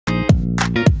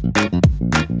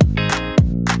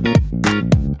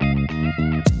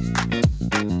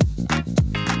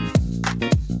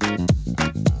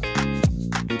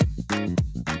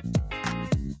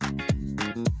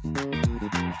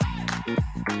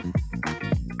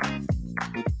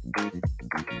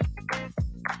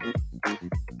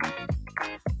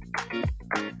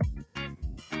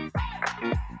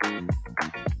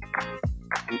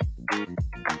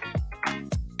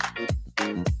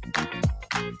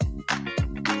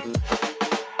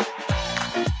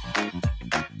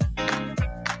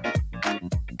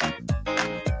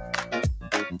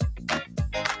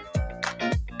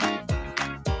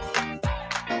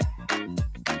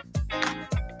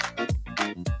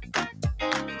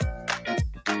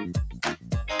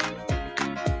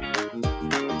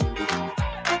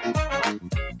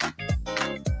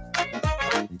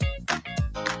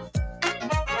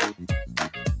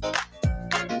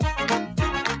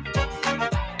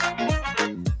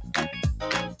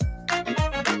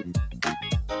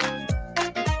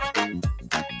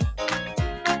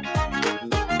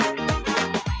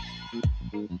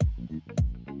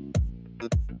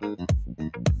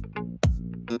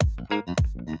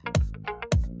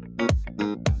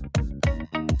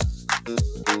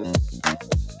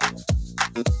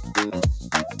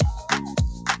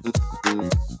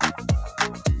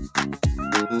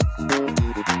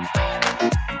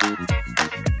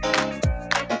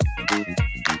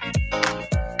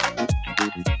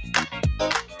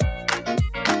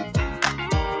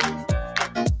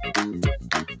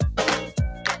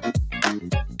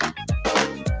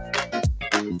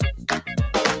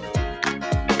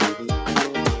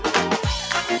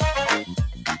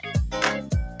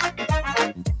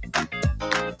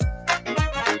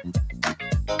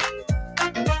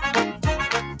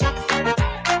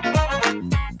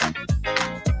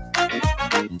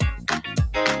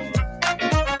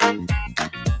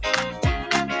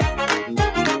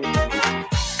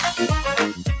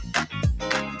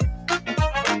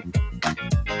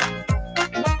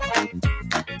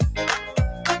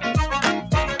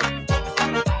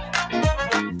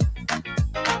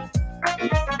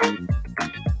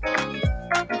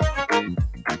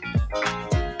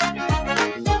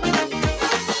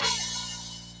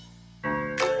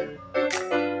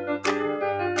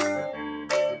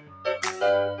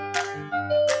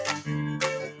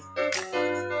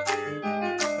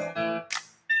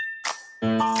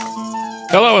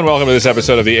Hello and welcome to this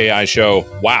episode of the AI Show.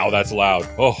 Wow, that's loud.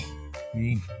 Oh,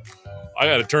 I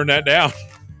got to turn that down.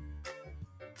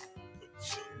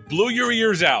 Blew your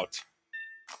ears out.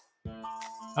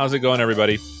 How's it going,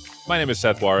 everybody? My name is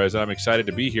Seth Juarez, and I'm excited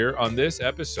to be here on this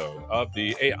episode of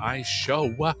the AI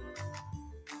Show.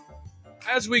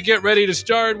 As we get ready to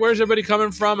start, where's everybody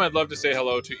coming from? I'd love to say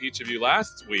hello to each of you.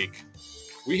 Last week,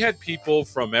 we had people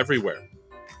from everywhere.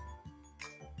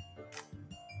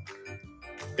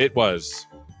 It was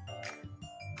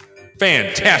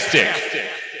fantastic.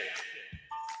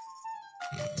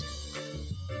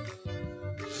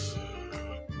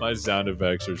 My sound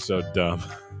effects are so dumb.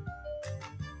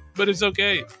 But it's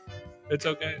okay. It's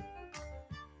okay.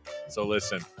 So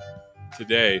listen,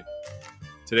 today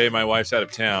my wife's out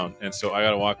of town, and so I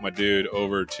got to walk my dude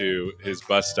over to his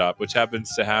bus stop, which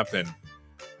happens to happen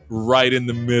right in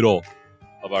the middle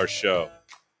of our show.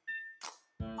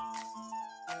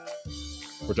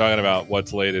 We're talking about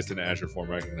what's latest in Azure Form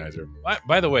Recognizer.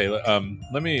 By the way,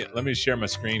 let me share my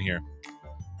screen here.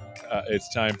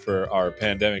 It's time for our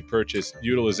pandemic purchase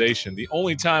utilization. The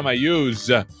only time I use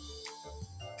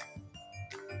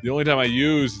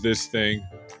this thing,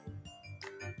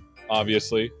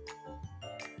 obviously,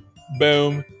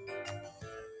 boom,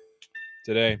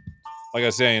 today. Like I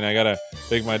was saying, I gotta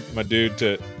take my dude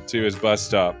to his bus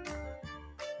stop,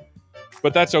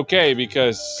 but that's okay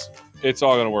because it's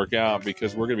all going to work out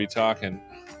because we're going to be talking.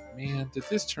 Man, did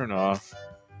this turn off?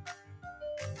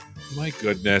 My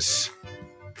goodness.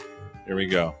 Here we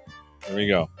go.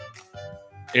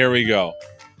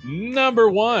 Number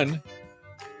one,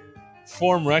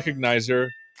 Form Recognizer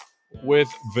with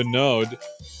Vinod.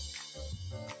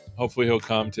 Hopefully he'll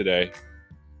come today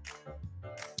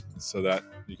so that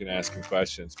you can ask him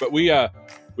questions. But we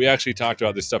actually talked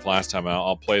about this stuff last time.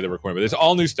 I'll play the recording, but it's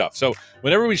all new stuff. So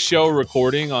whenever we show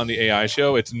recording on the AI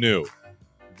show, it's new,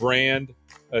 brand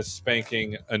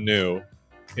spanking anew,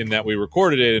 in that we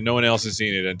recorded it and no one else has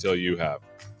seen it until you have.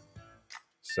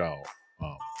 So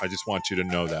I just want you to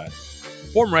know that.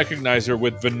 Form Recognizer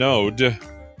with Vinod.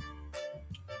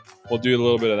 We'll do a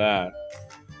little bit of that,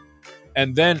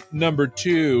 and then number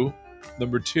two.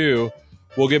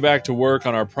 We'll get back to work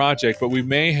on our project, but we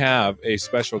may have a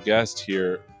special guest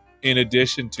here in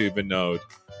addition to Vinod.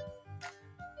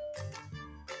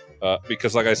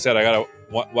 Because like I said,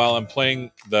 while I'm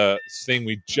playing the thing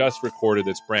we just recorded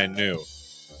that's brand new,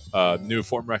 new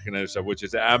Form Recognizer stuff, which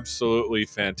is absolutely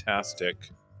fantastic,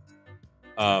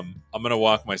 I'm going to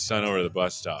walk my son over to the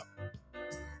bus stop.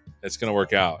 It's going to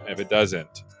work out. If it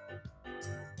doesn't,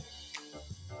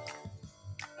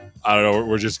 I don't know.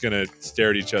 We're just going to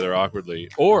stare at each other awkwardly.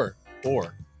 Or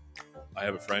I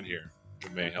have a friend here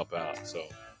who may help out. So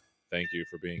thank you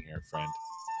for being here, friend.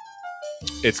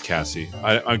 It's Cassie.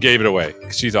 I gave it away.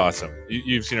 She's awesome.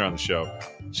 You've seen her on the show.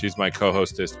 She's my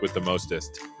co-hostess with the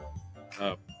mostest.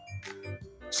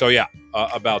 So yeah,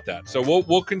 about that. So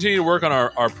we'll continue to work on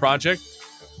our project,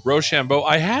 Rochambeau.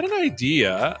 I had an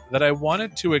idea that I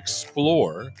wanted to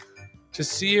explore to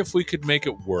see if we could make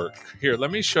it work. Here,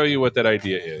 let me show you what that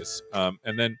idea is.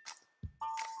 And then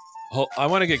I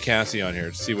want to get Cassie on here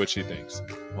to see what she thinks.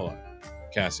 Hold on.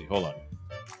 Cassie, hold on.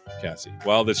 Cassie.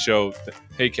 Well, this show...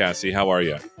 Hey, Cassie, how are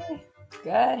you?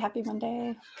 Good. Happy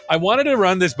Monday. I wanted to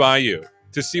run this by you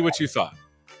to see what you thought.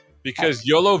 Because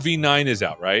YOLO V9 is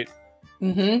out, right?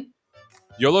 Mm-hmm.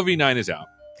 YOLO V9 is out.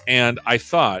 And I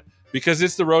thought... Because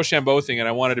it's the Rochambeau thing and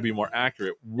I wanted to be more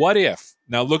accurate. What if...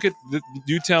 Now look at...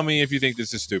 You tell me if you think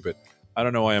this is stupid. I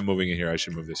don't know why I'm moving it here. I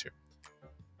should move this here.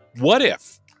 What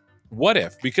if...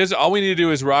 Because all we need to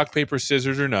do is rock, paper,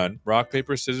 scissors, or none. Rock,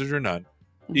 paper, scissors, or none.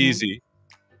 Mm-hmm. Easy.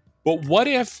 But what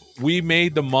if we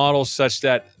made the model such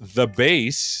that the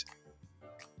base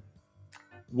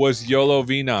was YOLO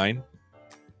V9?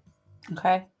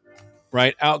 Okay.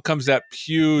 Right? Out comes that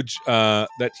huge,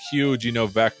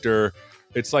 vector...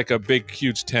 It's like a big,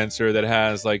 huge tensor that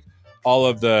has like all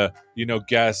of the,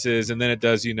 guesses, and then it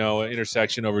does,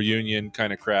 intersection over union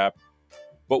kind of crap.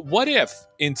 But what if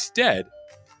instead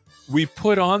we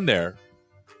put on there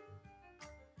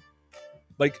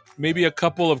like maybe a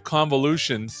couple of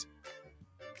convolutions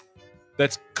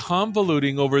that's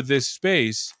convoluting over this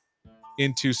space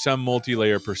into some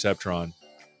multi-layer perceptron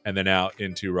and then out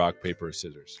into rock, paper,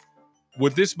 scissors?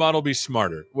 Would this model be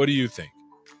smarter? What do you think?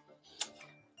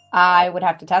 I would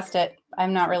have to test it.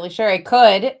 I'm not really sure. I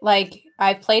could.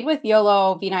 I've played with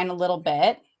YOLO V9 a little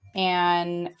bit,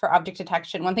 and for object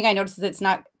detection, one thing I noticed is it's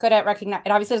not good at recognize.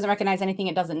 It obviously doesn't recognize anything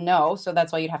it doesn't know, so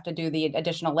that's why you'd have to do the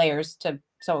additional layers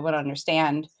so it would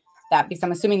understand that, because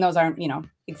I'm assuming those aren't,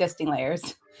 existing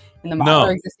layers in the model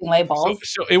or existing labels.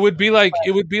 So it would be like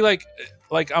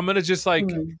I'm gonna just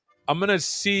I'm gonna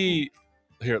see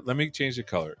here, let me change the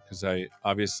color because I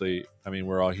mean,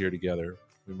 we're all here together.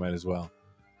 We might as well.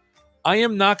 I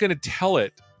am not going to tell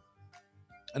it.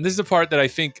 And this is the part that I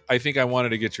think I wanted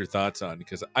to get your thoughts on,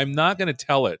 because I'm not going to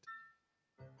tell it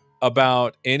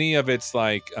about any of its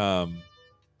I'm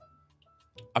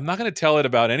not going to tell it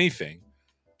about anything.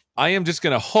 I am just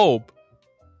going to hope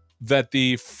that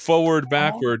the forward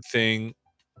backward thing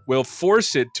will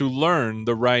force it to learn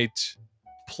the right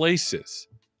places.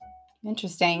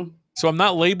 Interesting. So I'm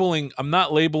not labeling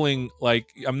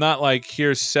like, I'm not like,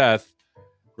 here's Seth,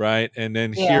 right? And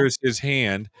then here's his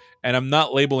hand, and I'm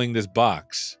not labeling this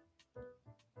box.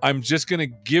 I'm just going to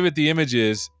give it the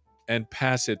images and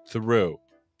pass it through.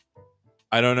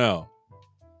 I don't know.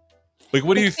 Like,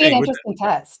 what do you think? An interesting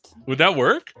test. Would that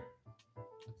work?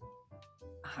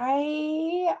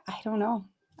 I don't know.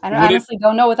 I honestly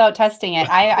don't know without testing it.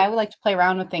 I would like to play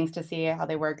around with things to see how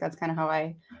they work. That's kind of how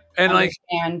I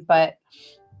understand. But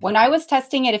when I was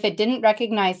testing it, if it didn't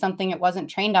recognize something it wasn't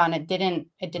trained on, it didn't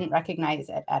recognize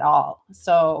it at all.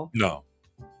 So no,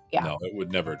 it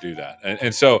would never do that.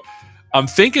 And so I'm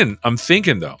thinking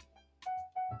though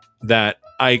that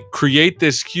I create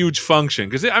this huge function,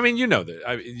 because I mean, you know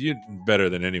that you better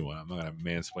than anyone. I'm not going to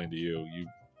mansplain to you. You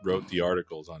wrote the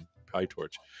articles on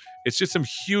PyTorch. It's just some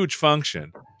huge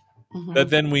function that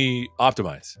then we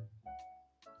optimize.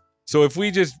 So if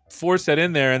we just force that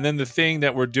in there, and then the thing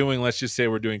that we're doing, let's just say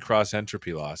we're doing cross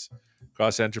entropy loss,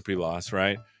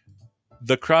 right?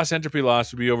 The cross entropy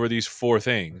loss would be over these 4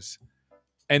 things.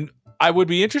 And I would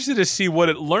be interested to see what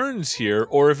it learns here,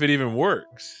 or if it even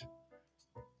works.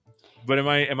 But am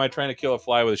I trying to kill a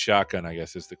fly with a shotgun, I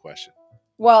guess is the question.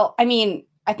 Well, I mean,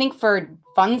 I think for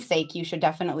fun's sake, you should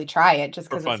definitely try it, just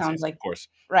because it sounds like, of course,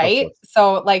 right? Of course.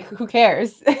 So, like, who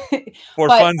cares? For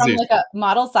but funsies. From like a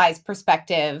model size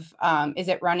perspective, isn't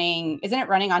it running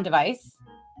on device?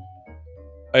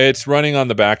 It's running on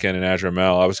the back end in Azure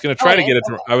ML. I was going to try to get it.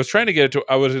 I was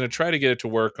going to try to get it to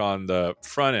work on the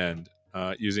front end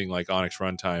using like Onyx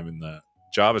runtime in the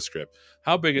JavaScript.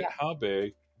 How big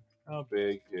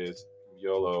is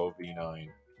YOLO V9?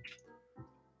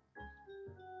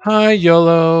 Hi,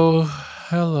 YOLO.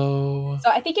 Hello.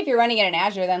 So I think if you're running it in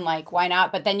Azure, then like, why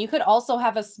not? But then you could also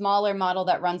have a smaller model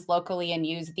that runs locally and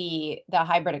use the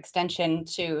hybrid extension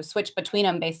to switch between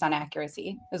them based on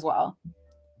accuracy as well.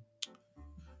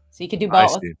 So you could do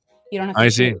both. You don't have to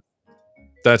choose.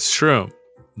 That's true.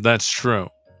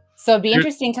 So it'd be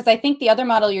interesting, because I think the other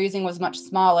model you're using was much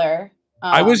smaller.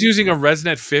 I was using a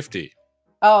ResNet 50.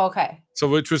 Oh, okay. So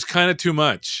which was kind of too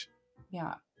much.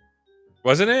 Yeah.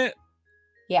 Wasn't it?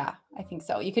 Yeah, I think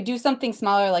so. You could do something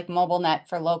smaller like MobileNet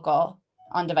for local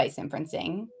on-device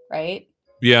inferencing, right?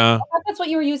 Yeah. I thought that's what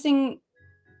you were using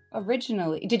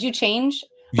originally. Did you change?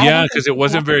 Yeah, because it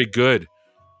wasn't very good.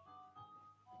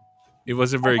 It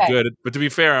wasn't very good. But to be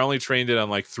fair, I only trained it on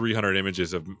like 300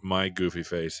 images of my goofy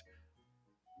face.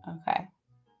 Okay.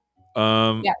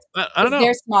 Yeah. I don't know. Is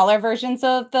there smaller versions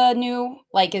of the new?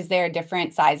 Like, is there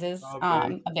different sizes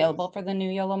available for the new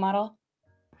YOLO model?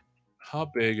 How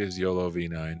big is YOLO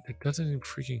V9? It doesn't even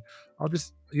freaking. I'll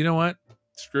just. You know what?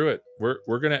 Screw it.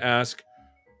 We're gonna ask.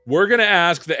 We're gonna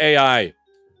ask the AI.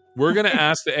 We're gonna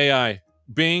ask the AI.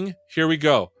 Bing. Here we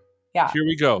go. Yeah. Here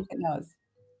we go. It knows.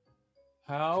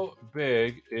 How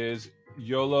big is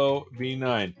YOLO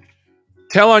V9?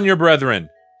 Tell on your brethren.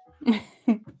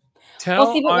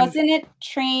 Well, see, but wasn't it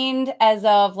trained as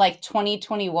of like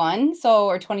 2021,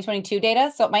 or 2022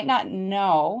 data? So it might not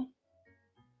know.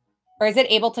 Or is it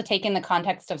able to take in the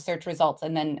context of search results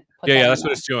and then put Yeah, that's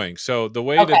what it's doing. So the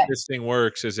way that this thing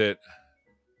works is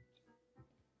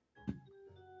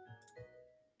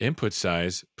input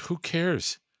size. Who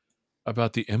cares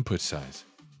about the input size?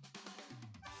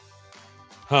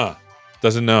 Huh.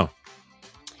 Doesn't know.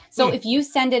 So if you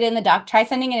send it in the try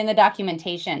sending it in the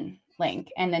documentation link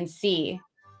and then see.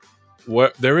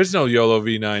 What? There is no YOLO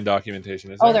V9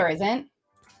 documentation, is there? Oh, there isn't?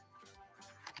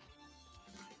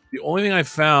 The only thing I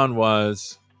found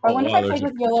was. I wonder if I played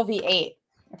with YOLO V8,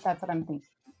 if that's what I'm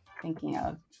thinking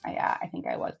of. Yeah, I think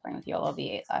I was playing with YOLO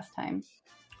V8 last time.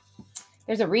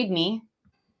 There's a README.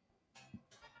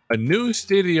 A new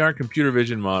state-of-the-art computer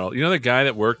vision model. You know, the guy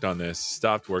that worked on this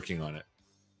stopped working on it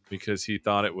because he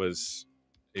thought it was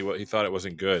he thought it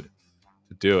wasn't good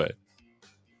to do it.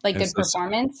 Like good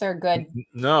performance or good?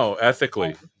 No,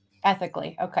 ethically.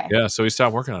 Ethically, okay. Yeah, so he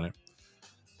stopped working on it.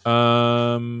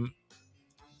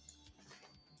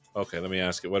 Okay, let me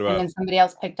ask it. What about? And then somebody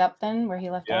else picked up then where he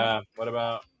left off? Yeah. What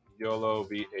about YOLO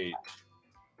V8?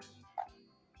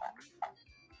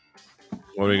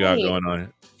 What do we got going on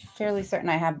here? Fairly certain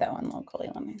I have that one locally.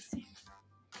 Let me see.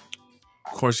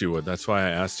 Of course you would. That's why I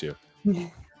asked you.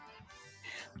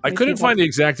 I couldn't find the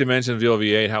exact dimension of YOLO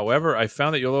V8. However, I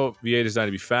found that YOLO V8 is designed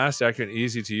to be fast, accurate, and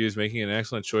easy to use, making it an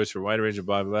excellent choice for a wide range of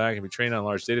blah, blah, blah. It can be trained on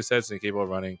large data sets and capable of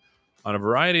running on a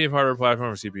variety of hardware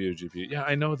platforms, CPU, GPU. Yeah,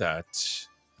 I know that.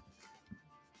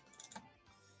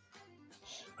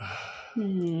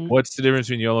 What's the difference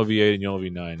between YOLO V8 and YOLO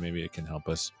V9? Maybe it can help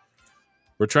us.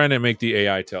 We're trying to make the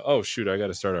AI tell. Oh, shoot. I got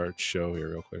to start our show here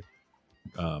real quick.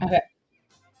 Okay.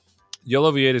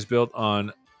 YOLO V8 is built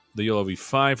on the YOLO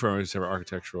V5 for several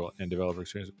architectural and developer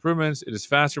experience improvements. It is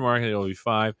faster, more accurate than YOLO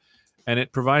V5, and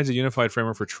it provides a unified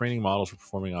framework for training models for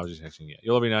performing object detection. Yet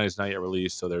YOLO V9 is not yet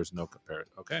released, so there's no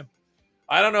comparison. Okay.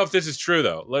 I don't know if this is true,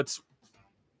 though.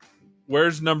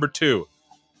 Where's number 2?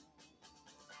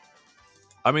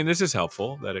 I mean, this is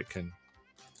helpful that it can.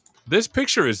 This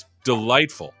picture is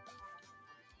delightful.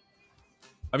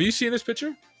 Have you seen this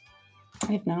picture?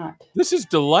 I have not. This is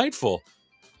delightful.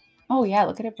 Oh yeah,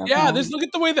 look at it. Yeah, look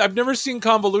at the way that I've never seen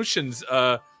convolutions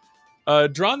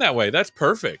drawn that way. That's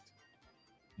perfect.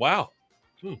 Wow.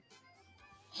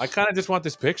 I kind of just want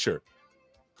this picture.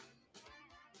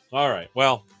 All right.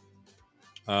 Well.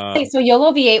 So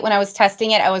YOLO V8, when I was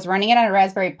testing it, I was running it on a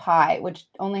Raspberry Pi, which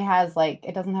only has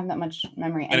it doesn't have that much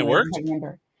memory. And it worked?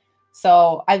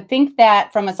 So I think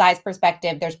that from a size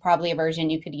perspective, there's probably a version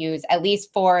you could use, at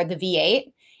least for the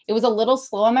V8. It was a little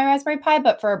slow on my Raspberry Pi,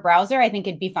 but for a browser, I think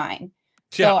it'd be fine.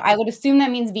 Yeah. So I would assume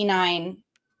that means V9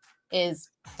 is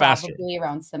faster, probably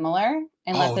around similar,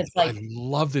 unless it's I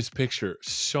love this picture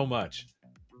so much.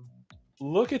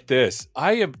 Look at this.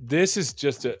 This is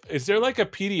just is there like a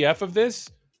PDF of this?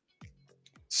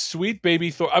 Sweet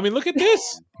baby Thor. I mean, look at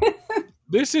this.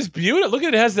 This is beautiful. Look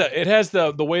at it. It has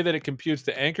the way that it computes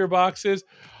the anchor boxes.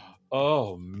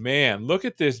 Oh man, look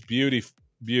at this beauty.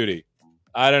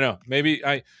 I don't know. Maybe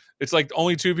it's like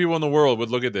only 2 people in the world would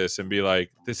look at this and be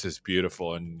like, this is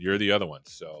beautiful, and you're the other one.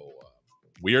 So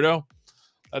weirdo.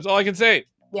 That's all I can say.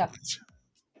 Yeah.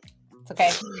 It's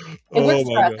okay. It works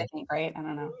for us, I think, right? I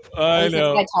don't know. I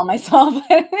know. I tell myself.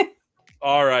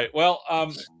 All right. Well,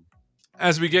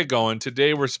 as we get going,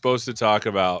 today we're supposed to talk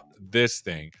about this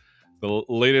thing, the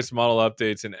latest model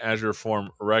updates in Azure Form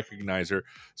Recognizer.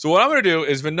 So what I'm going to do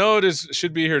is Vinod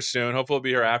should be here soon. Hopefully he'll be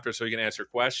here after so he can answer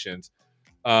questions.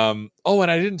 And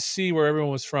I didn't see where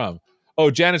everyone was from.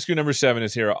 Oh, Janice Q number 7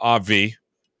 is here. Avi.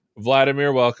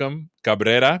 Vladimir, welcome.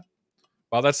 Cabrera.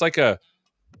 Wow, that's like a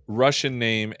Russian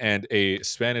name and a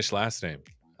Spanish last name.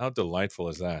 How delightful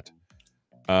is that?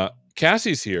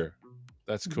 Cassie's here.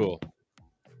 That's cool.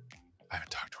 I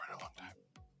haven't talked to her in a long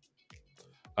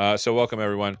time. So welcome,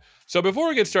 everyone. So before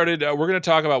we get started, we're going to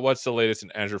talk about what's the latest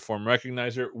in Azure Form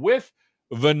Recognizer with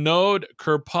Vinod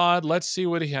Kurpad. Let's see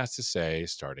what he has to say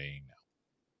starting now.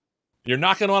 You're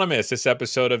not going to want to miss this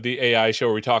episode of the AI Show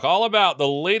where we talk all about the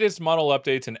latest model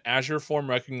updates in Azure Form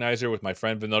Recognizer with my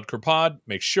friend Vinod Kurpad.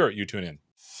 Make sure you tune in.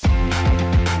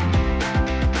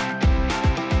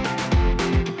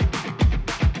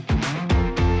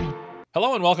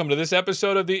 Hello and welcome to this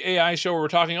episode of the AI Show where we're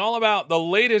talking all about the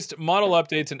latest model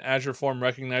updates in Azure Form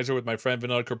Recognizer with my friend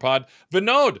Vinod Kurpad.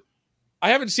 Vinod, I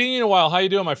haven't seen you in a while. How you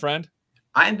doing, my friend?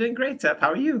 I'm doing great, Seth.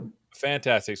 How are you?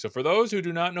 Fantastic. So for those who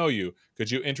do not know you, could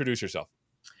you introduce yourself?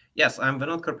 Yes, I'm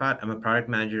Vinod Kurpad. I'm a product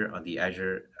manager on the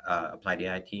Azure Applied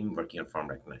AI team working on Form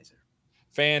Recognizer.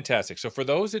 Fantastic. So for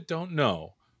those that don't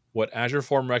know what Azure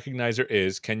Form Recognizer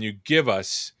is, can you give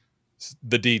us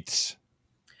the deets?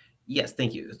 Yes,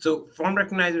 thank you. So Form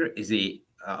Recognizer is a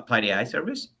applied AI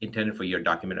service intended for your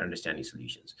document understanding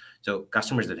solutions. So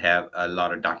customers that have a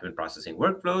lot of document processing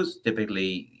workflows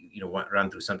typically run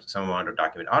through some amount of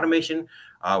document automation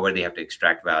where they have to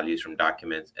extract values from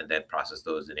documents and then process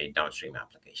those in a downstream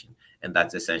application. And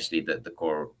that's essentially the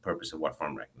core purpose of what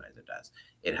Form Recognizer does.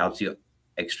 It helps you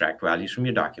extract values from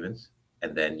your documents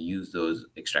and then use those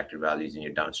extracted values in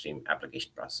your downstream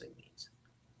application processing needs.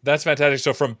 That's fantastic.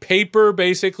 So from paper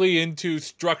basically into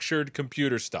structured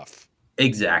computer stuff.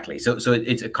 Exactly. So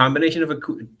it's a combination of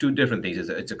two different things.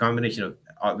 It's a combination of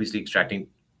obviously extracting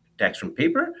text from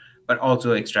paper, but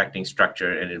also extracting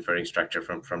structure and inferring structure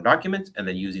from documents, and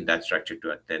then using that structure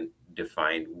to then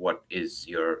define what is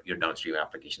your downstream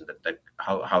application,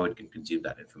 how it can consume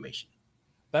that information.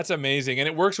 That's amazing. And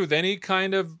it works with any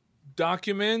kind of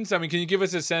documents? I mean, can you give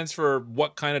us a sense for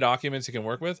what kind of documents it can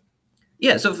work with?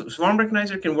 Yeah, so Form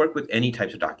Recognizer can work with any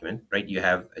types of document, right? You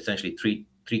have essentially three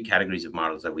categories of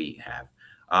models that we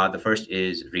have. The first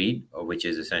is read, which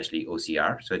is essentially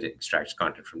OCR. So it extracts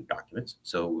content from documents.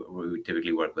 So we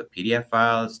typically work with PDF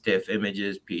files, TIFF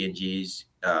images, PNGs,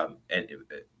 and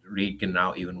read can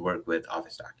now even work with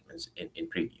Office documents in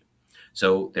preview.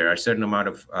 So there are a certain amount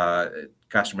of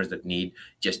customers that need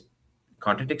just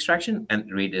content extraction,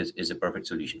 and read is a perfect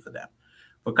solution for them.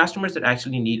 For customers that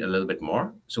actually need a little bit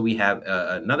more, so we have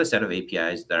another set of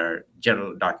APIs that are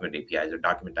general document APIs or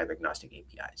document type agnostic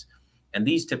APIs. And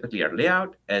these typically are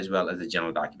layout as well as the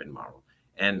general document model.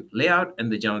 And layout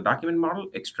and the general document model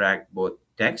extract both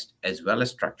text as well as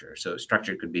structure. So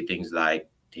structure could be things like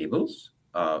tables,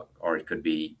 or it could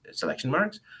be selection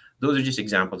marks. Those are just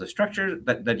examples of structure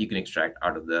that you can extract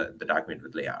out of the document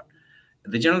with layout.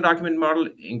 The general document model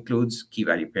includes key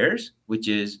value pairs, which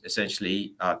is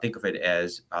essentially, think of it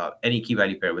as any key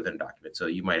value pair within a document. So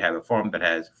you might have a form that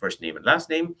has first name and last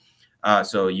name.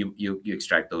 So you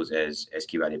extract those as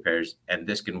key value pairs, and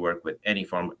this can work with any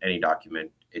form, any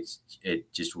document.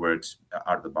 It just works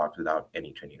out of the box without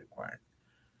any training required.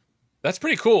 That's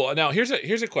pretty cool. Now here's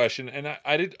a question, and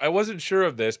I wasn't sure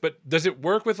of this, but does it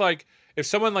work with like if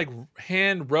someone like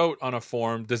hand wrote on a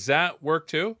form? Does that work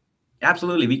too?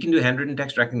 Absolutely, we can do handwritten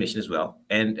text recognition as well,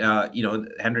 and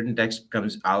handwritten text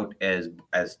comes out as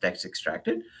text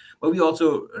extracted, but we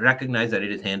also recognize that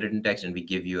it is handwritten text, and we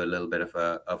give you a little bit of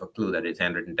a clue that it's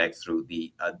handwritten text through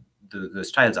the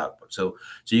styles output. So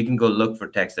you can go look for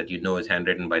text that you know is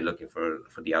handwritten by looking for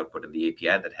the output of the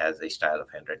API that has a style of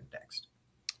handwritten text.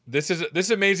 This is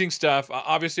amazing stuff.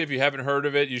 Obviously, if you haven't heard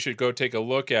of it, you should go take a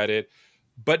look at it.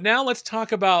 But now let's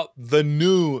talk about the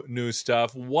new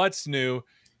stuff. What's new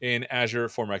in Azure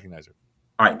Form Recognizer?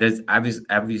 All right, there's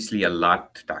obviously a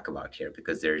lot to talk about here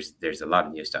because there's a lot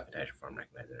of new stuff in Azure Form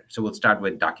Recognizer. So we'll start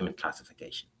with document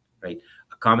classification, right?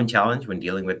 A common challenge when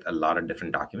dealing with a lot of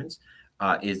different documents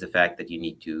is the fact that you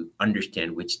need to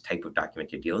understand which type of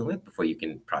document you're dealing with before you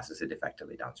can process it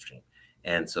effectively downstream.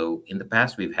 And so in the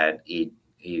past, we've had a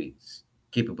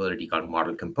capability called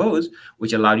Model Compose,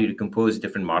 which allowed you to compose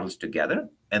different models together.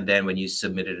 And then when you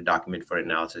submitted a document for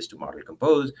analysis to Model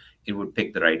Compose, it would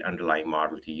pick the right underlying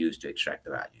model to use to extract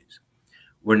the values.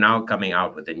 We're now coming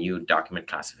out with a new document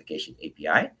classification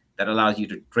API that allows you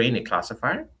to train a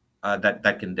classifier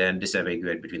that can then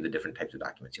disambiguate between the different types of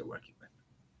documents you're working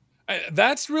with.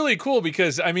 That's really cool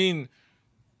because, I mean,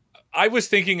 I was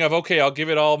thinking of, okay, I'll give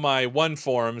it all my one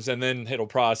forms and then it'll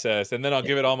process, and then I'll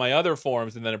give it all my other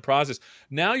forms and then it process.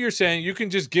 Now you're saying you can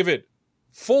just give it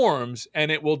forms and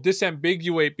it will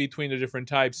disambiguate between the different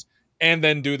types and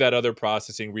then do that other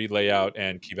processing, read layout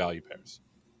and key value pairs.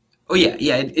 Oh yeah,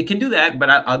 it can do that, but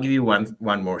I'll give you one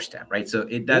more step, right? So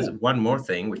it does one more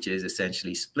thing, which is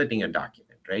essentially splitting a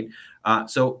document, right?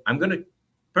 So I'm going to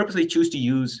purposely choose to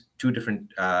use two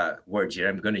different words here.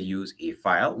 I'm going to use a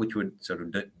file, which would sort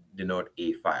of denote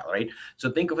a file, right?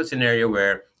 So think of a scenario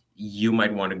where you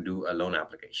might want to do a loan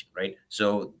application, right?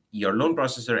 So your loan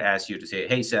processor asks you to say,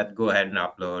 hey, Seth, go ahead and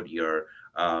upload your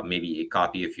maybe a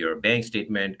copy of your bank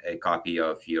statement, a copy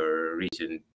of your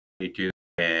recent W-2,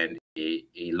 and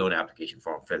a loan application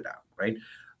form filled out, right?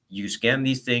 You scan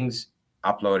these things,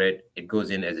 upload it, it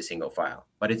goes in as a single file,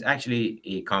 but it's actually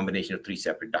a combination of three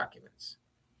separate documents.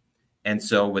 And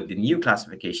so with the new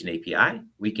classification API,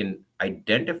 we can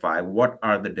identify what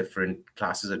are the different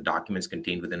classes of documents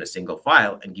contained within a single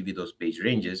file and give you those page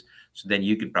ranges. So then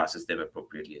you can process them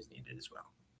appropriately as needed as well.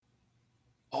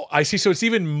 Oh, I see. So it's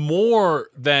even more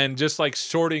than just like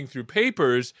sorting through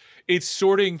papers. It's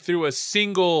sorting through a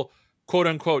single quote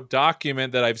unquote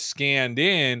document that I've scanned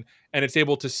in, and it's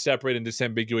able to separate and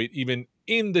disambiguate even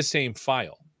in the same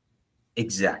file.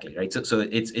 Exactly, right. So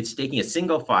it's taking a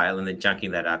single file and then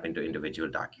chunking that up into individual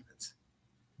documents.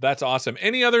 That's awesome.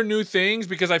 Any other new things?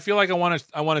 Because I feel like I want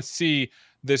to see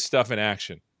this stuff in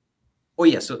action. Oh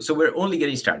yeah, so we're only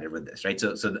getting started with this, right?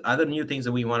 So the other new things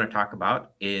that we want to talk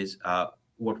about is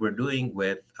what we're doing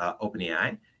with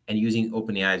OpenAI and using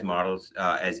OpenAI's models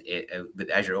with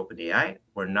Azure OpenAI.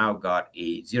 We're now got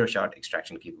a zero-shot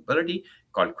extraction capability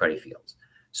called query fields.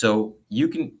 So you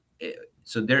can.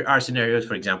 So there are scenarios,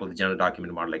 for example, the general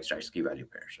document model extracts key value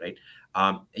pairs, right?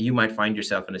 You might find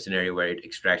yourself in a scenario where it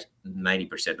extracts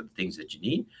 90% of the things that you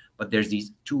need, but there's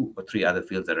these 2 or 3 other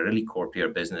fields that are really core to your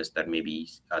business that maybe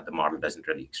the model doesn't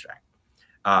really extract.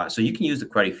 So you can use the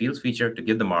query fields feature to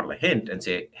give the model a hint and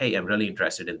say, hey, I'm really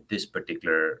interested in this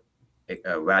particular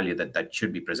value that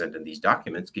should be present in these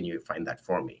documents. Can you find that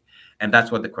for me? And that's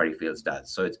what the query fields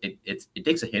does. So it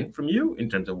takes a hint from you in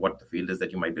terms of what the field is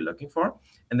that you might be looking for,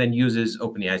 and then uses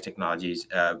OpenAI's technologies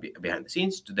behind the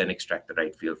scenes to then extract the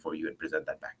right field for you and present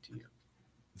that back to you.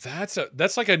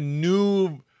 That's like a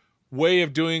new way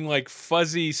of doing like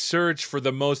fuzzy search for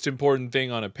the most important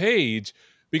thing on a page.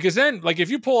 Because then, like, if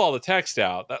you pull all the text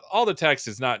out, all the text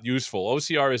is not useful.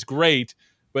 OCR is great,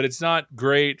 but it's not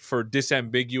great for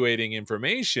disambiguating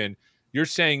information. You're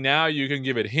saying now you can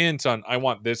give it hints on, I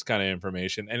want this kind of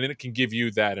information, and then it can give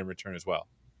you that in return as well.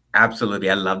 Absolutely,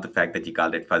 I love the fact that you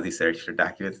called it fuzzy search for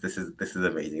documents. This is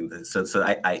amazing. So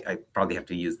I probably have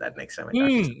to use that next time I talk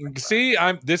to someone. See,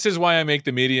 this is why I make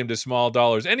the medium to small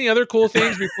dollars. Any other cool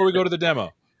things before we go to the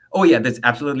demo? Oh yeah, there's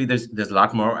absolutely there's a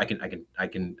lot more. I can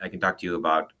talk to you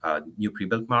about new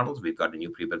pre-built models. We've got a new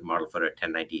pre-built model for a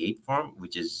 1098 form,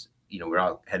 which is, we're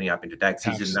all heading up into tax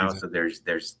season now, so there's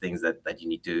things that you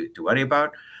need to worry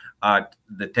about.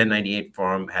 The 1098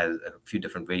 form has a few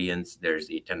different variants. There's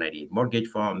a 1098 mortgage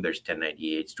form. There's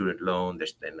 1098 student loan.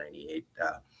 There's 1098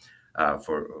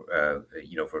 for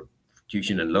for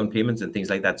tuition and loan payments and things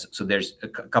like that. So there's a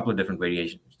couple of different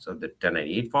variations of the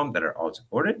 1098 form that are all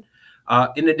supported.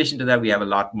 In addition to that, we have a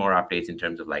lot more updates in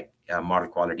terms of like model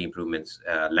quality improvements,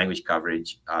 language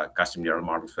coverage, custom neural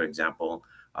models, for example.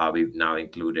 We've now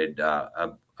included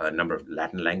a number of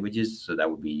Latin languages, so that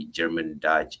would be German,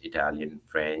 Dutch, Italian,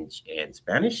 French, and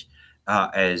Spanish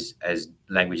as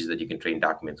languages that you can train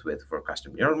documents with for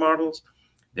custom neural models.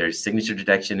 There's signature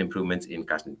detection improvements in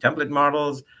custom template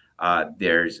models.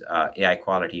 There's AI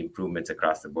quality improvements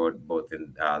across the board, both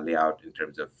in layout in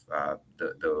terms of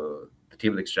the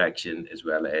table extraction, as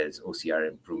well as OCR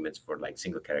improvements for like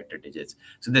single character digits.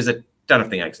 So there's a ton of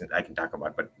things I can talk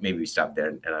about, but maybe we stop there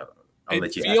and I'll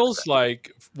let you. It feels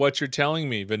like what you're telling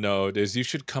me, Vinod, is you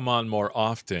should come on more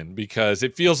often, because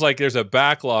it feels like there's a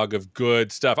backlog of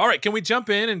good stuff. All right, can we jump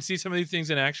in and see some of these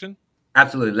things in action?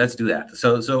 Absolutely, let's do that.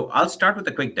 So I'll start with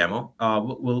a quick demo.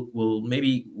 We'll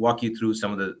maybe walk you through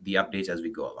some of the updates as we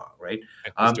go along, right?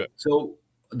 Okay, let's do it. So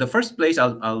the first place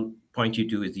I'll point you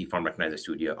to is the Form Recognizer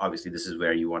Studio. Obviously, this is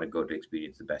where you want to go to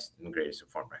experience the best and greatest of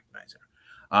Form Recognizer.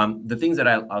 The things that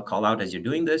I'll call out as you're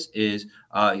doing this is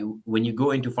when you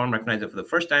go into Form Recognizer for the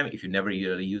first time, if you've never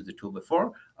really used the tool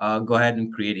before, go ahead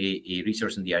and create a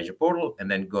resource in the Azure portal, and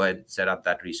then go ahead and set up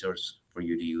that resource for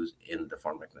you to use in the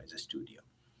Form Recognizer Studio.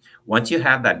 Once you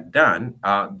have that done,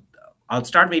 I'll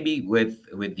start maybe with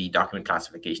the document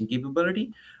classification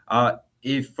capability.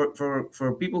 If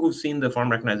for people who've seen the Form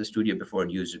Recognizer Studio before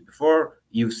and used it before,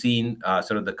 you've seen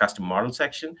sort of the custom model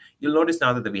section. You'll notice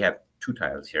now that we have two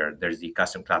tiles here. There's the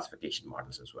custom classification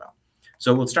models as well.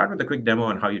 So we'll start with a quick demo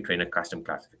on how you train a custom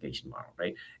classification model,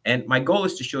 right? And my goal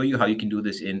is to show you how you can do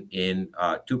this in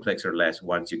 2 clicks or less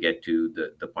once you get to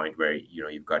the point where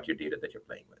you've got your data that you're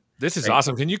playing with. This is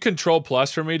awesome. Can you Control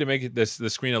Plus for me to make the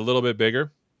screen a little bit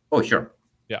bigger? Oh, sure.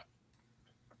 Yeah.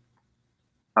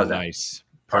 How's that? Nice.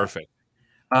 Perfect.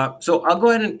 So I'll go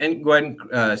ahead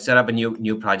and set up a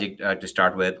new project to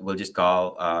start with. We'll just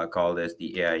call this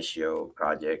the AI Show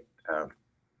project.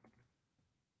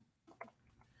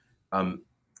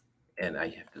 And I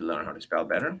have to learn how to spell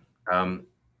better.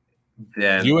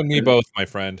 Then you and me both, my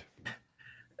friend.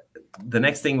 The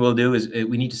next thing we'll do is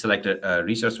we need to select a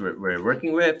resource we're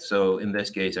working with. So in this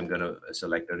case, I'm going to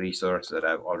select a resource that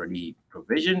I've already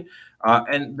provisioned.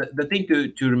 And the thing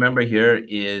to remember here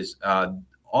is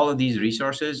all of these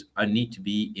resources need to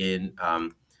be in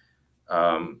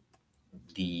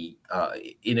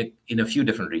in a few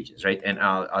different regions, right? And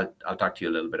I'll talk to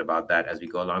you a little bit about that as we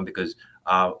go along, because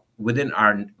within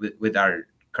with our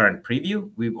current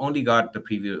preview, we've only got the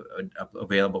preview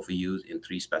available for use in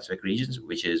 3 specific regions,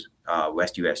 which is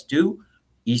West US 2,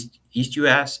 East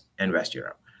US, and West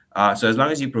Europe. So as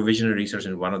long as you provision a resource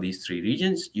in one of these 3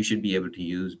 regions, you should be able to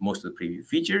use most of the preview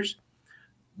features.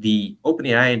 The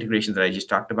OpenAI integration that I just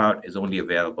talked about is only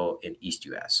available in East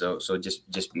US. So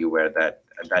just be aware that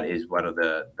that is one of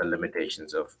the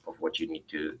limitations of what you need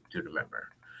to remember.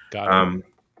 Got it.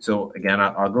 So again,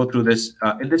 I'll go through this.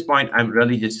 At this point, I'm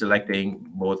really just selecting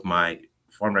both my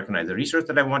Form Recognizer resource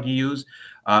that I want to use,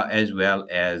 as well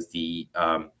as the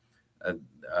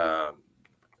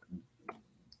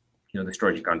the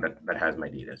storage account that has my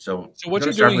data. So what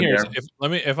you're doing here is,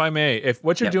 if I may,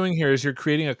 what you're doing here is you're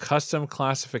creating a custom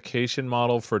classification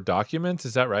model for documents.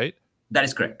 Is that right? That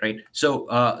is correct, right? So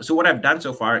what I've done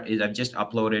so far is I've just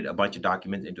uploaded a bunch of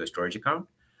documents into a storage account,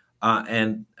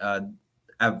 and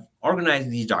I've organized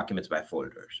these documents by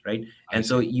folders, right? And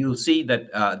so you'll see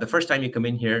that the first time you come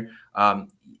in here,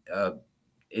 the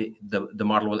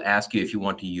model will ask you if you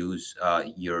want to use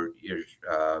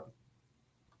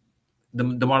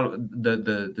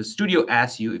the studio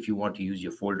asks you if you want to use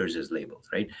your folders as labels,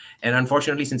 right? And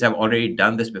unfortunately, since I've already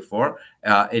done this before,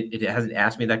 it hasn't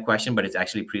asked me that question, but it's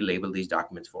actually pre-labeled these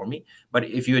documents for me. But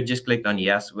if you had just clicked on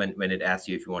yes when it asks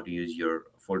you if you want to use your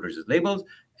folders as labels,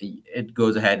 it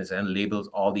goes ahead and labels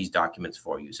all these documents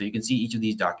for you. So you can see each of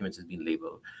these documents has been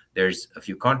labeled. There's a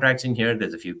few contracts in here.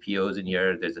 There's a few POs in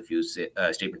here. There's a few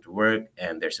statement to work,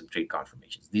 and there's some trade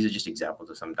confirmations. These are just examples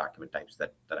of some document types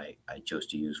that I chose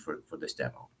to use for this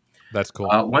demo. That's cool.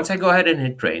 Once I go ahead and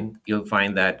hit train, you'll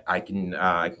find that I can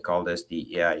call this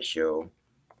the AI show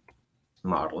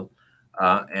model.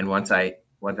 And once I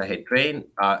hit train,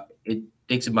 it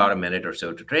takes about a minute or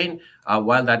so to train.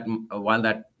 While that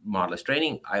model is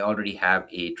training, I already have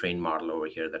a trained model over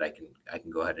here that I can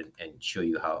go ahead and show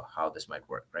you how this might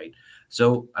work, right?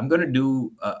 So I'm going to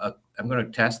do I'm going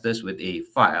to test this with a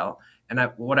file, and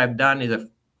what I've done is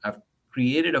I've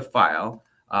created a file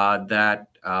that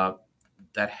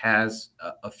has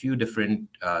a few different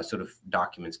sort of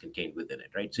documents contained within it,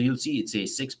 right? So you'll see it's a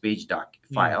 6-page doc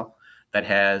file that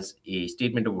has a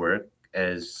statement of work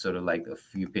as sort of like a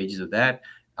few pages of that.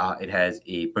 It has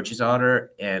a purchase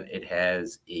order, and it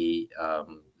has a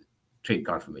trade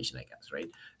confirmation, I guess, right?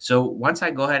 So once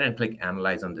I go ahead and click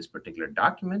analyze on this particular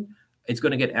document, it's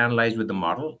going to get analyzed with the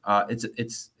model.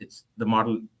 It's the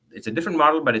model. It's a different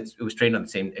model, but it was trained on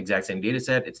the exact same data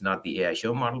set. It's not the AI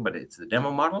show model, but it's the demo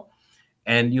model.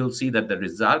 And you'll see that the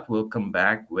result will come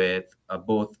back with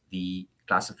both the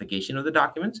classification of the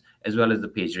documents as well as the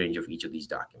page range of each of these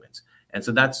documents. And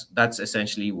so that's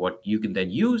essentially what you can then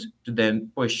use to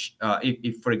then push.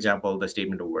 If, for example, the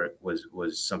statement of work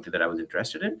was something that I was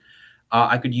interested in,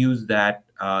 I could use that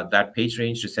page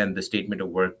range to send the statement of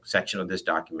work section of this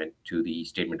document to the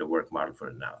statement of work model for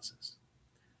analysis.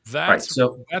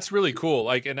 That's really cool.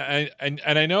 Like, and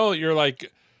I know you're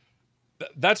like,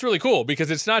 that's really cool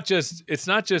because it's not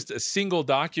just a single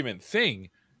document thing.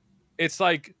 It's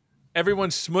like everyone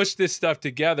smushed this stuff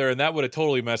together, and that would have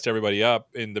totally messed everybody up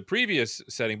in the previous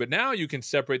setting. But now you can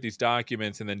separate these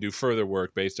documents and then do further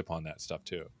work based upon that stuff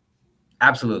too.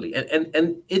 Absolutely.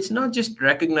 And it's not just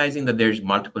recognizing that there's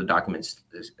multiple documents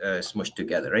smushed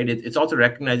together, right? It's also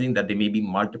recognizing that there may be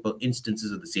multiple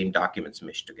instances of the same document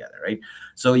smushed together, right?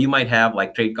 So you might have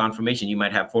like trade confirmation. You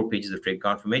might have 4 pages of trade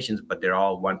confirmations, but they're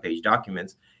all 1-page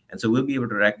documents. And so we'll be able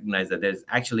to recognize that there's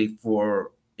actually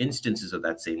 4 instances of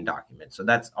that same document. So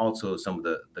that's also some of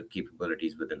the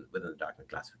capabilities within the document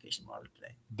classification model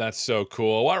today. That's so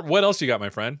cool. What else you got, my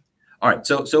friend? All right,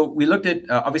 so we looked at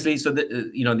obviously. So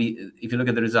if you look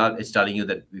at the result, it's telling you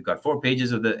that we've got 4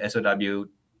 pages of the SOW,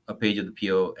 a page of the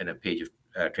PO, and a page of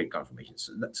trade confirmation.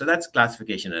 So that's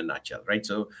classification in a nutshell, right?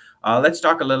 So let's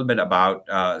talk a little bit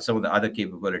about some of the other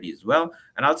capabilities as well,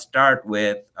 and I'll start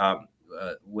with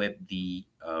the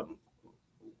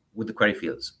query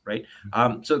fields, right?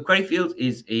 So query fields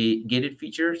is a gated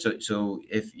feature. So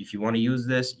if you want to use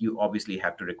this, you obviously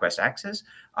have to request access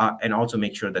and also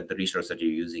make sure that the resource that you're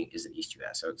using is an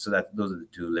East-US. So those are the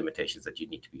 2 limitations that you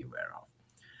need to be aware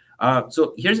of.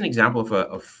 So here's an example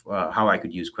of how I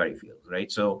could use query fields,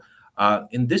 right? So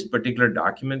in this particular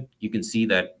document, you can see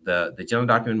that the general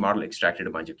document model extracted a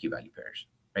bunch of key value pairs,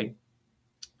 right?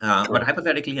 But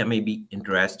hypothetically, I may be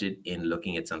interested in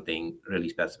looking at something really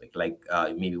specific, like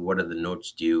maybe what are the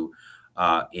notes due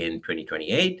in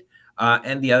 2028?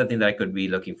 And the other thing that I could be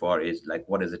looking for is like,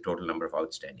 what is the total number of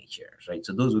outstanding shares, right?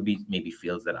 So those would be maybe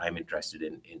fields that I'm interested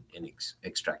in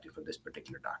extracting from this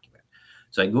particular document.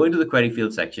 So I go into the query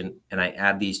field section and I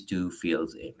add these 2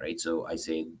 fields in, right? So I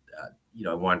say,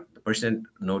 I want the percent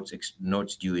notes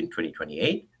due in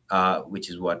 2028,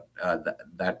 which is what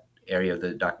that area of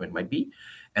the document might be.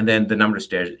 And then the number of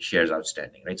shares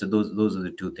outstanding, right? So those are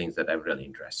the 2 things that I'm really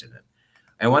interested in.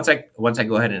 And once I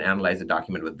go ahead and analyze the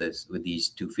document with these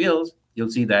 2 fields, you'll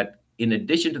see that in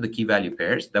addition to the key value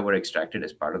pairs that were extracted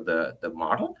as part of the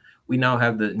model, we now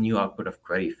have the new output of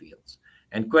query fields.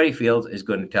 And query fields is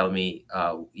going to tell me,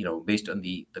 based on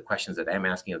the questions that I'm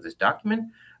asking of this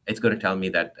document, it's going to tell me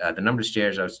that the number of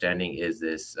shares outstanding is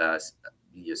this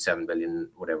 7 billion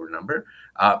whatever number,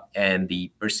 and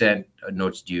the percent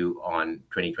notes due in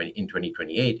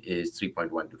 2028 is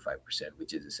 3.125%,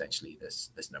 which is essentially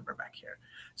this number back here.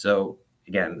 So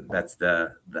again, that's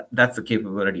the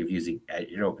capability of using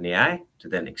Azure OpenAI to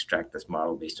then extract this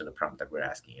model based on the prompt that we're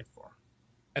asking it for.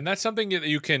 And that's something that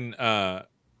you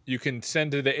can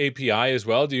send to the API as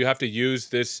well. Do you have to use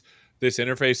this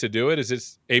interface to do it? Is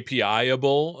this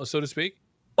API-able, so to speak?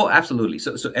 Oh, absolutely.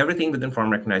 So everything within Form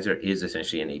Recognizer is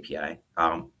essentially an API.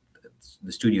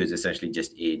 The studio is essentially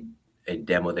just a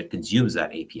demo that consumes that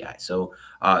API. So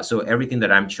everything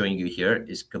that I'm showing you here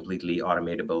is completely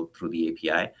automatable through the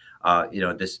API.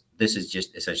 This is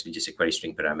just essentially just a query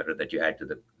string parameter that you add to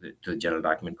the general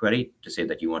document query to say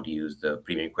that you want to use the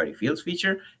premium query fields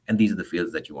feature, and these are the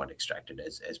fields that you want extracted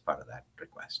as part of that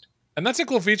request. And that's a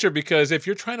cool feature because if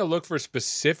you're trying to look for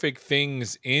specific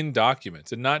things in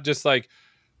documents and not just like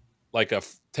like a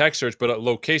text search, but a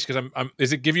location, because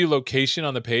does it give you location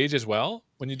on the page as well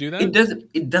when you do that?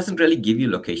 It doesn't really give you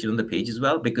location on the page as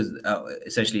well, because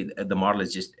essentially the model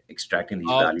is just extracting these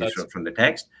values from the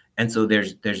text, and so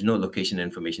there's no location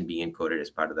information being encoded as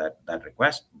part of that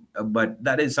request. But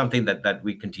that is something that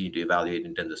we continue to evaluate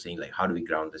in terms of saying, like, how do we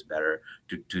ground this better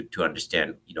to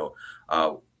understand,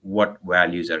 what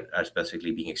values are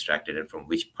specifically being extracted and from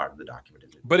which part of the document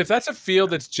is it. But if that's a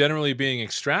field that's generally being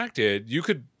extracted, you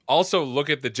could also look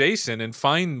at the JSON and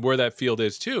find where that field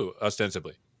is too,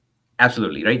 ostensibly.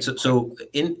 Absolutely, right. So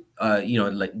in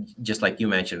like just like you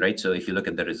mentioned, right. So if you look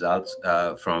at the results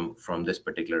from this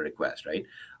particular request, right,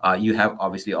 you have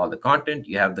obviously all the content.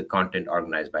 You have the content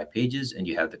organized by pages, and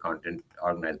you have the content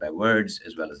organized by words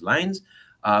as well as lines.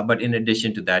 But in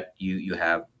addition to that, you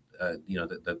have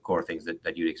the core things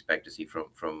that you'd expect to see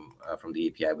from the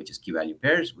API, which is key value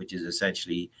pairs, which is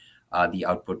essentially the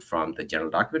output from the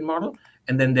general document model.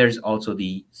 And then there's also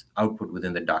the output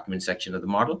within the document section of the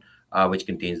model, which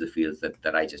contains the fields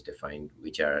that I just defined,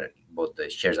 which are both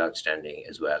the shares outstanding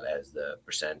as well as the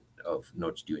percent of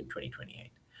notes due in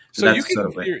 2028. So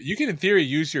you can, in theory,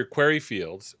 use your query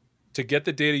fields to get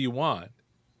the data you want,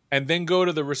 and then go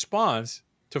to the response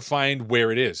to find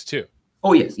where it is too.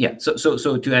 Oh yes, yeah. So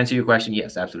to answer your question,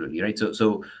 yes, absolutely, right.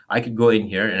 So I could go in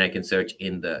here and I can search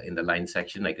in the line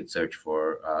section. I could search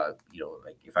for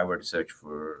like if I were to search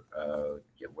for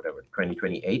whatever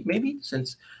 2028 maybe,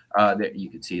 since there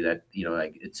you can see that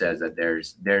like it says that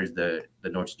there's the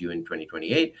notes due in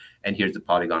 2028, and here's the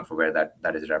polygon for where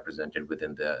that is represented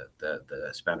within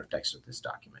the span of text of this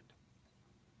document.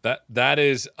 That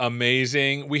is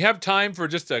amazing. We have time for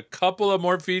just a couple of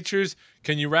more features.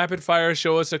 Can you rapid fire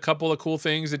show us a couple of cool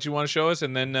things that you want to show us,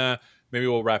 and then maybe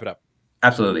we'll wrap it up?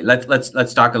 Absolutely.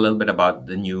 Let's talk a little bit about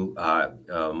the new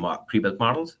pre-built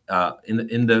models.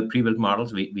 In the pre-built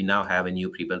models, we now have a new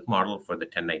pre-built model for the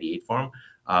 1098 form.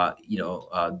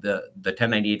 The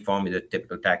 1098 form is a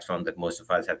typical tax form that most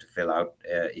of us have to fill out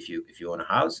if you own a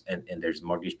house and there's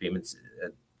mortgage payments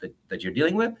that you're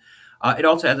dealing with. It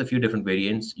also has a few different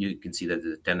variants. You can see that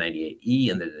there's a 1098E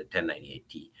and there's a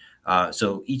 1098T.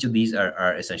 So each of these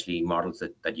are essentially models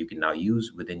that you can now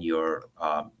use within your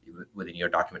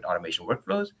document automation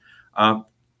workflows.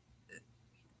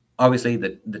 Obviously,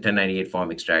 the 1098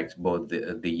 form extracts both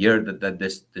the year that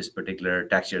this particular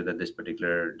tax year that this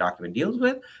particular document deals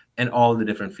with, and all the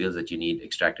different fields that you need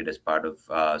extracted as part of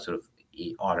sort of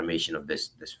automation of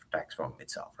this tax form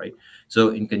itself, right? So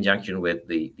in conjunction with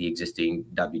the existing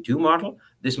W-2 model,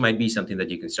 this might be something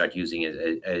that you can start using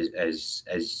as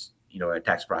a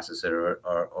tax processor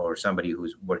or somebody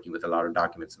who's working with a lot of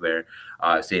documents where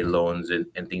say loans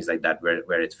and things like that,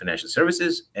 where it's financial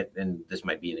services, and this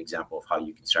might be an example of how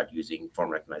you can start using Form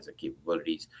Recognizer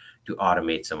capabilities to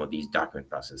automate some of these document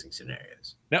processing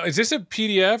scenarios. Now, is this a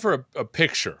PDF or a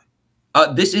picture?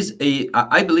 This is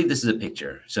I believe this is a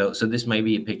picture. So this might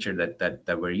be a picture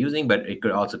that we're using, but it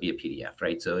could also be a PDF,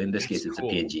 right? So in this case, it's cool.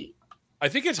 A PNG. I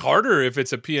think it's harder if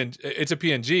it's a PNG. It's a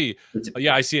PNG.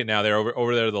 Yeah, I see it now. There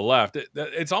over there to the left.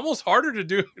 It's almost harder to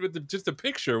do with just a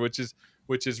picture, which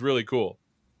is really cool.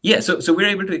 Yeah, so we're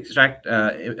able to extract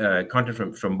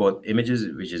content from both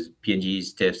images, which is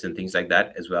PNGs, TIFFs, and things like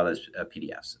that, as well as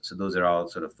PDFs. So those are all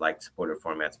sort of like supported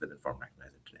formats within Form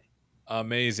Recognizer today.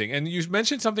 Amazing. And you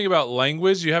mentioned something about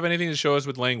language. Do you have anything to show us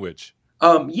with language?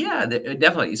 Yeah,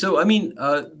 definitely. So, I mean,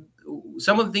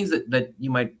 some of the things that you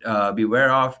might be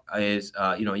aware of is,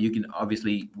 you can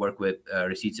obviously work with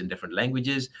receipts in different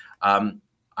languages.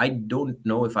 I don't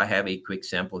know if I have a quick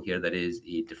sample here that is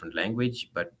a different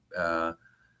language, but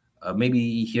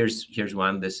maybe here's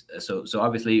one. So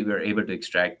obviously we're able to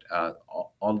extract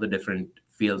all the different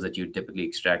fields that you typically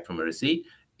extract from a receipt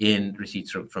in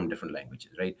receipts from different languages,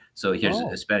 right? So here's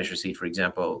a Spanish receipt, for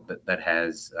example, that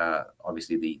has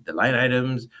obviously the line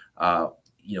items,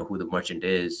 who the merchant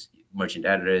is, merchant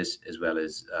address, as well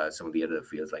as some of the other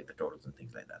fields like the totals and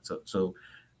things like that. So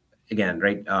again,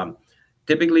 right,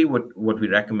 typically what we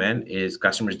recommend is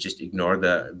customers just ignore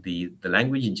the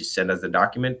language and just send us the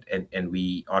document, and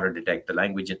we auto detect the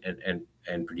language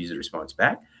and produce a response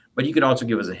back. But you could also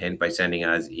give us a hint by sending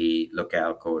us a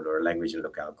locale code or a language and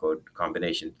locale code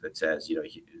combination that says,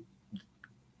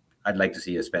 I'd like to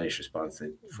see a Spanish response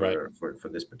for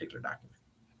this particular document.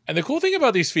 And the cool thing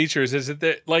about these features is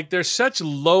that they're such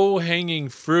low-hanging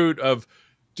fruit of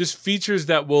just features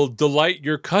that will delight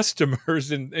your customers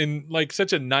in like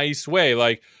such a nice way.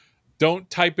 Like, don't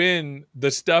type in the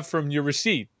stuff from your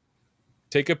receipt.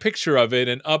 Take a picture of it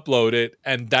and upload it,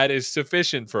 and that is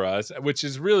sufficient for us, which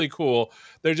is really cool.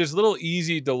 They're just little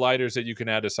easy delighters that you can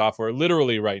add to software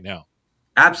literally right now.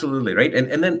 Absolutely, right.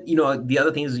 And then, the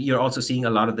other thing is you're also seeing a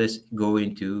lot of this go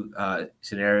into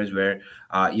scenarios where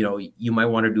you might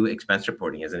want to do expense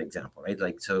reporting as an example, right?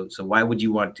 Like, so why would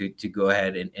you want to go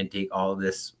ahead and take all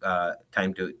this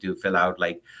time to fill out,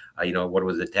 like, what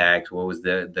was the tax, what was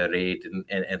the rate,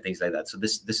 and things like that. So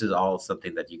this is all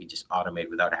something that you can just automate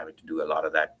without having to do a lot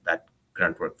of that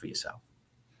grunt work for yourself.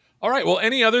 All right. Well,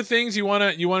 any other things you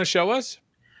wanna show us?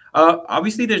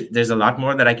 Obviously, there's a lot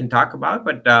more that I can talk about,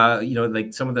 but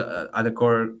like some of the other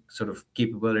core sort of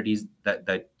capabilities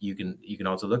that you can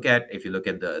also look at if you look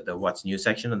at the what's new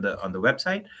section on the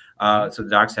website. So the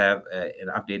docs have an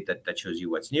update that shows you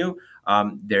what's new.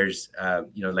 There's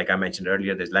like I mentioned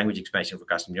earlier, there's language expansion for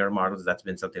custom neural models. That's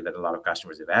been something that a lot of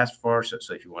customers have asked for. So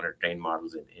if you want to train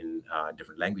models in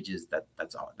different languages,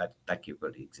 that's all that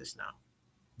capability exists now.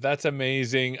 That's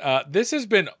amazing. This has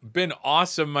been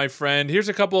awesome, my friend. Here's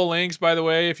a couple of links, by the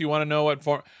way. If you want to know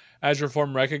what Azure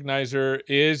Form Recognizer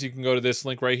is, you can go to this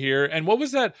link right here. And what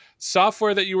was that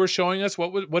software that you were showing us?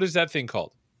 What is that thing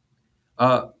called?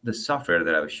 The software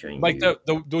that I was showing Like you.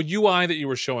 the UI that you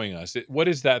were showing us. What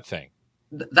is that thing?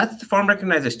 That's the Form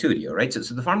Recognizer Studio, right? So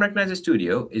the Form Recognizer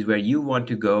Studio is where you want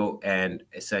to go and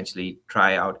essentially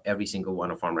try out every single one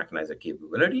of Form Recognizer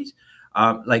capabilities.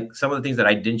 Like some of the things that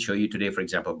I didn't show you today, for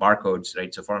example, barcodes,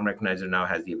 right? So Form Recognizer now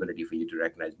has the ability for you to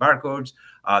recognize barcodes.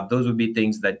 Those would be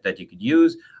things that you could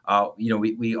use.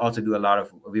 We also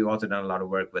we've also done a lot of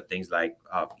work with things like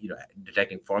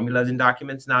detecting formulas in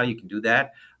documents. Now you can do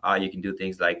that. You can do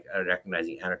things like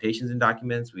recognizing annotations in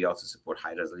documents. We also support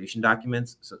high resolution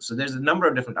documents. So there's a number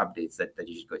of different updates that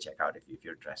you should go check out if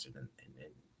you're interested in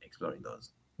exploring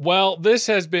those. Well, this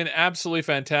has been absolutely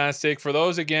fantastic. For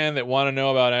those, again, that want to know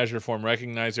about Azure Form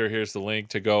Recognizer, here's the link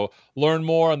to go learn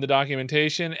more on the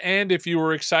documentation. And if you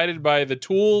were excited by the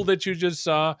tool that you just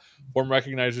saw, Form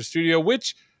Recognizer Studio,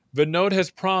 which Vinod has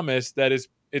promised that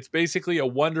it's basically a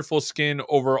wonderful skin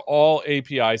over all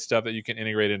API stuff that you can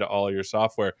integrate into all of your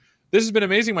software. This has been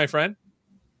amazing, my friend.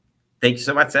 Thank you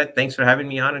so much, Seth. Thanks for having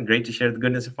me on, and great to share the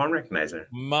goodness of Form Recognizer.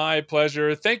 My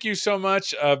pleasure. Thank you so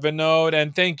much, Vinod,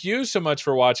 and thank you so much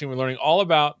for watching. We're learning all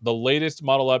about the latest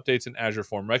model updates in Azure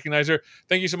Form Recognizer.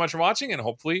 Thank you so much for watching, and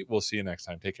hopefully we'll see you next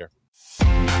time. Take care.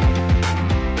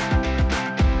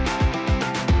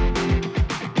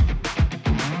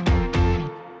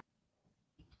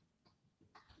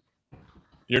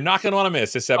 You're not going to want to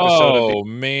miss this episode. Oh,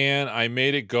 man, I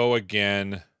made it go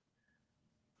again.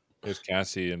 There's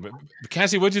Cassie. And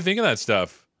Cassie, what'd you think of that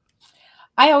stuff?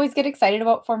 I always get excited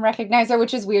about Form Recognizer,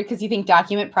 which is weird because you think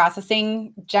document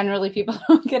processing, generally people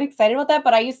don't get excited about that.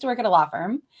 But I used to work at a law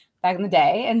firm back in the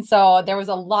day. And so there was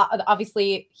a lot of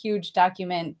obviously huge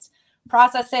document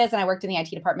processes, and I worked in the IT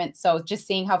department. So just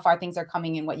seeing how far things are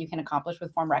coming and what you can accomplish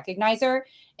with Form Recognizer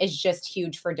is just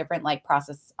huge for different like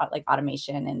process like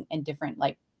automation and different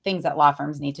like things that law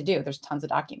firms need to do. There's tons of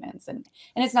documents, and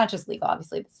it's not just legal.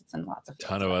 Obviously, it's in lots of fields.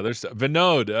 Ton of other stuff.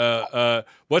 Vinod,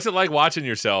 what's it like watching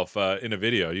yourself in a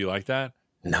video? Do you like that?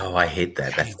 No, I hate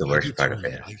that. That's the worst part of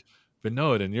it. Like,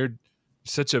 Vinod, and you're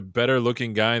such a better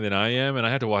looking guy than I am, and I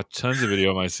had to watch tons of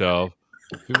video myself.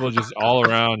 People just all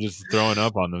around just throwing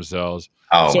up on themselves.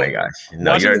 Oh my gosh!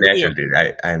 No, you're a natural dude.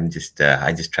 I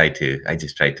just try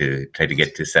to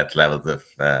get to set levels of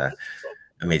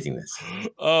amazingness.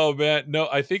 Oh man, no,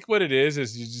 I think what it is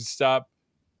you just stop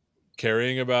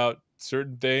caring about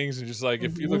certain things and just like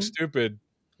if you look stupid,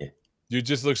 you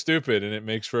just look stupid, and it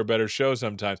makes for a better show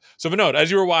sometimes. So Vinod,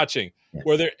 as you were watching,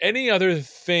 were there any other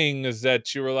things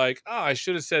that you were like, oh, I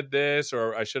should have said this,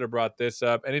 or I should have brought this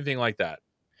up, anything like that?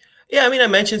 Yeah, I mean, I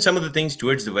mentioned some of the things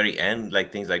towards the very end,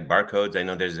 like things like barcodes. I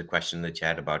know there's a question in the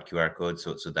chat about QR codes,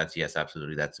 so that's yes,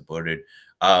 absolutely, that's supported.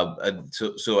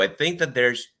 So I think that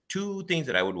there's two things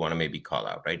that I would want to maybe call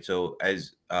out, right? So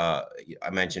as I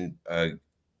mentioned,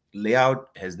 layout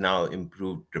has now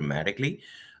improved dramatically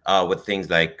with things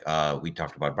like we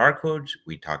talked about barcodes,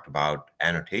 we talked about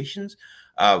annotations,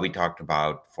 we talked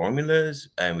about formulas,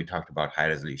 and we talked about high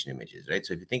resolution images, right?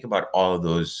 So if you think about all of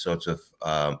those sorts of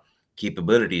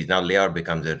capabilities, now layout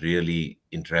becomes a really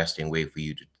interesting way for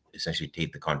you to essentially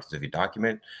take the contents of your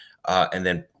document and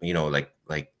then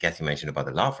like Cassie mentioned about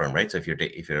the law firm, right? So if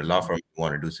you're a law firm, you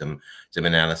want to do some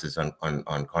analysis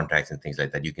on contracts and things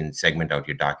like that, you can segment out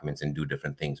your documents and do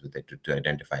different things with it to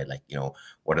identify, like,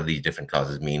 what are these different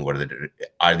clauses mean,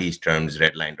 are these terms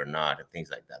redlined or not, and things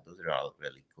like that. Those are all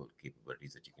really cool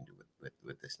capabilities that you can do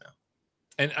with this now.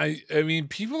 And I mean,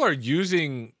 people are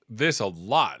using this a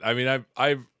lot. I mean,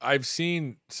 I've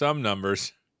seen some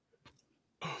numbers.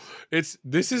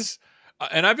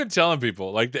 And I've been telling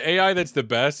people, like, the AI that's the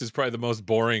best is probably the most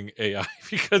boring AI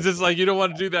because it's like you don't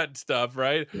want to do that stuff,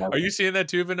 right? Are you seeing that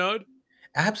too, Vinod?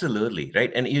 Absolutely,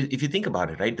 right. And if you think about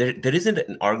it, right, there isn't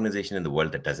an organization in the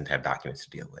world that doesn't have documents to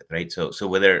deal with, right? So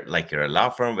whether like you're a law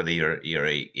firm, whether you're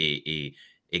a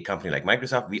company like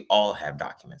Microsoft, we all have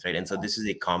documents, right? And so this is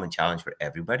a common challenge for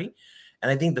everybody.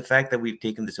 And I think the fact that we've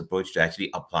taken this approach to actually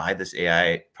apply this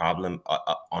AI problem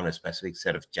on a specific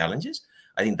set of challenges,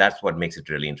 I think that's what makes it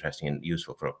really interesting and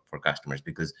useful for customers,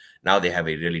 because now they have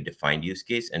a really defined use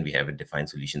case and we have a defined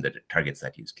solution that targets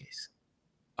that use case.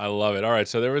 I love it. All right,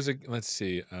 so there was a let's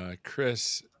see,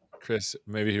 Chris,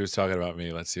 maybe he was talking about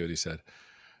me. Let's see what he said.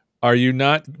 Are you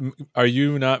not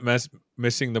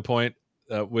missing the point?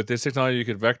 With this technology, you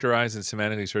could vectorize and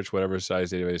semantically search whatever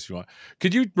size database you want.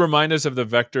 Could you remind us of the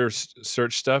vector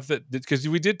search stuff because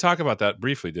we did talk about that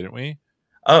briefly, didn't we?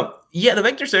 Yeah, the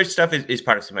vector search stuff is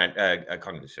part of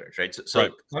cognitive search, right? So,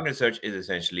 Right. cognitive search is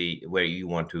essentially where you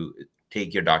want to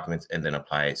take your documents and then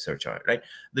apply search on it, right?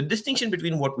 The distinction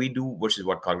between what we do versus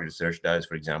what cognitive search does,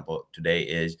 for example, today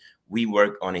is we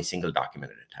work on a single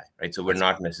document at a time, right? So we're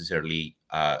not necessarily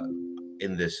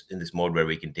in this mode where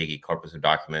we can take a corpus of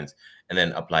documents and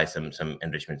then apply some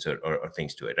enrichments or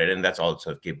things to it, right? And that's all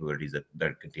sort of capabilities that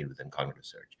are contained within cognitive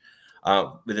search.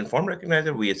 Within Form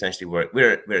Recognizer, we essentially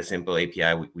we're a simple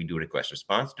API. We do request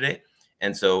response today.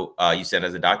 And so you send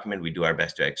us a document, we do our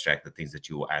best to extract the things that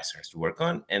you ask us to work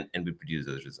on, and we produce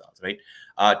those results, right?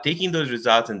 Taking those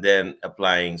results and then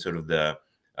applying sort of the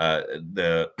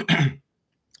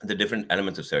the different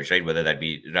elements of search, right? Whether that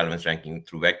be relevance ranking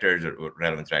through vectors or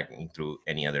relevance ranking through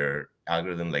any other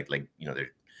algorithm, like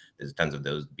there's tons of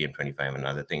those, BM25 and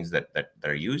other things that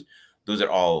are used. Those are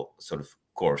all sort of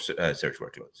core search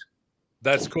workloads.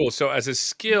 That's cool. So as a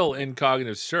skill in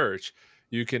cognitive search,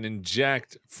 you can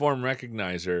inject Form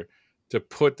Recognizer to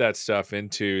put that stuff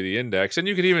into the index, and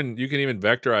you can even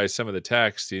vectorize some of the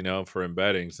text, for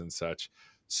embeddings and such.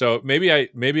 So maybe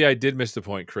I did miss the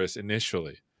point, Chris,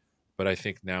 initially, but I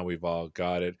think now we've all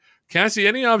got it. Cassie,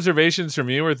 any observations from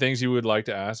you or things you would like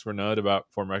to ask Vinod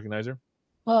about Form Recognizer?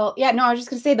 Well, yeah, no, I was just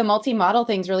going to say the multi-model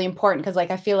thing is really important because,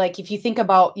 I feel like if you think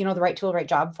about, the right tool, right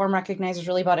job, Form Recognizer is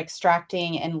really about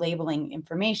extracting and labeling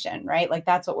information, right? Like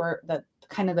that's what the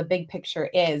kind of the big picture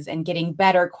is, and getting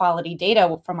better quality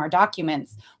data from our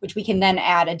documents, which we can then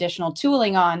add additional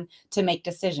tooling on to make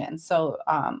decisions. So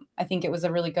I think it was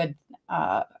a really good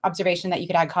observation that you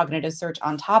could add cognitive search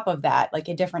on top of that, like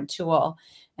a different tool.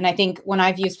 And I think when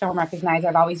I've used Form Recognizer,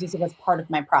 I've always used it as part of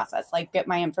my process, like get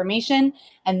my information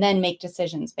and then make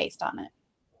decisions based on it.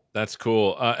 That's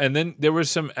cool. And then there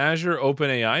was some Azure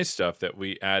OpenAI stuff that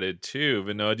we added too.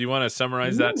 Vinod, do you want to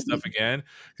summarize that stuff again?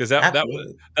 Because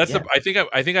Absolutely. that's Yeah.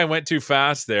 I think I went too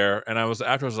fast there, and I was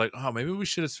like, oh, maybe we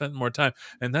should have spent more time,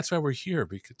 and that's why we're here,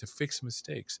 because to fix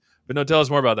mistakes. Vinod, tell us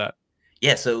more about that.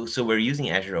 Yeah, so we're using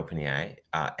Azure OpenAI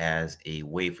as a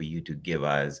way for you to give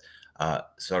us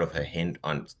sort of a hint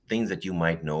on things that you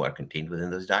might know are contained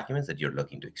within those documents that you're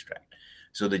looking to extract.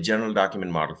 So the general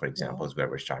document model, for example, is where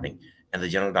we're starting. And the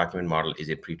general document model is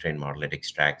a pre-trained model that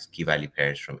extracts key value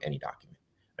pairs from any document,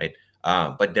 right?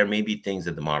 But there may be things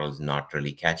that the model is not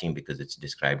really catching because it's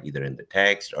described either in the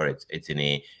text or it's in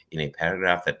a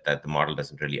paragraph that the model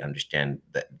doesn't really understand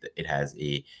that it has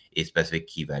a specific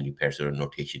key value pair sort of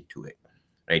notation to it.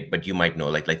 Right. But you might know,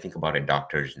 like think about a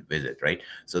doctor's visit, right?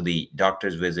 So the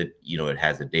doctor's visit, it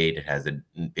has a date, it has a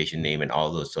patient name, and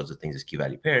all those sorts of things as key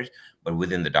value pairs. But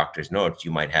within the doctor's notes,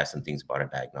 you might have some things about a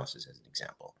diagnosis, as an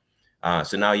example.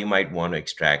 So now you might want to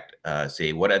extract,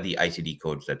 say, what are the ICD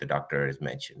codes that the doctor has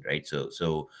mentioned, right?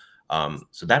 So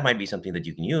that might be something that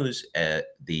you can use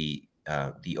the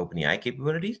OpenAI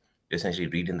capabilities to essentially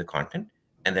read in the content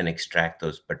and then extract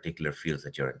those particular fields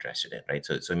that you're interested in, right?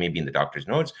 So maybe in the doctor's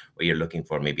notes where you're looking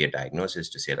for maybe a diagnosis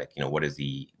to say, like, what is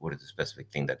the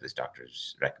specific thing that this doctor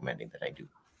is recommending that I do.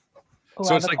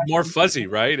 So it's like more fuzzy,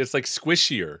 right? It's like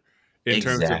squishier in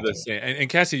terms of this. And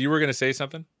Cassie, you were going to say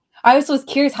something? I also was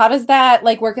curious, how does that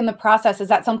work in the process? Is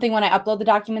that something when I upload the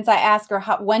documents I ask, or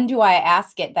when do I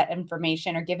ask it that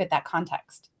information or give it that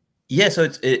context? Yeah, so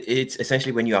it's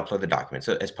essentially when you upload the document.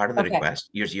 So as part of the request,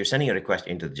 you're sending a request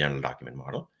into the general document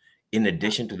model. In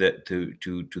addition to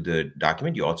the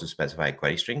document, you also specify a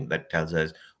query string that tells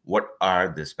us what are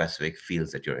the specific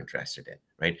fields that you're interested in,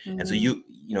 right? And so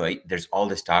there's all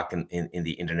this talk in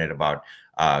the internet about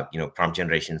prompt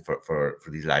generation for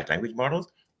these large language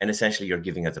models, and essentially you're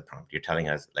giving us a prompt. You're telling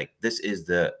us, like, this is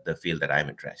the field that I'm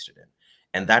interested in,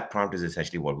 and that prompt is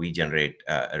essentially what we generate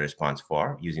a response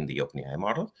for using the OpenAI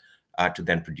model. To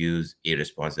then produce a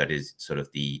response that is sort of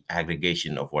the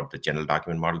aggregation of what the general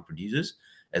document model produces,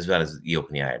 as well as the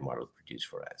OpenAI model produced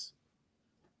for us.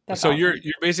 That's So awesome. you're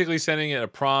basically sending it a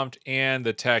prompt and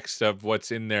the text of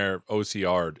what's in there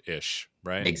OCR-ish,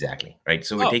 right? Exactly. Right.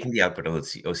 So we're taking the output of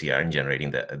OCR and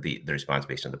generating the response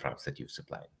based on the prompts that you've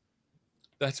supplied.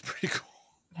 That's pretty cool.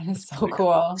 That is so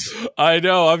cool. I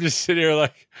know. I'm just sitting here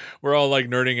like we're all like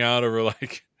nerding out over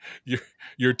like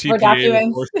your TPA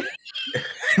documents.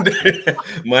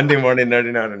 Monday morning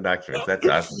nerding out on documents. That's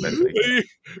awesome. That's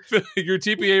your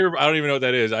TPA. I don't even know what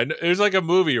that is. I know there's like a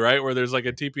movie, right, where there's like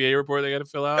a TPA report they got to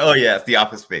fill out. Oh yes, the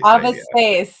Office Space. Office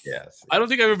right? Space. Yes. I don't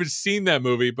think I've ever seen that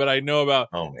movie, but I know about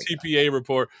TPA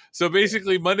report. So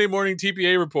basically, Monday morning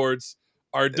TPA reports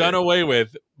are done away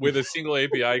with a single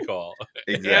API call.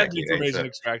 Exactly. And information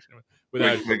extraction.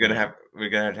 We're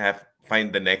gonna have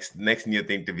find the next new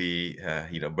thing to be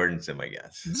burdensome, I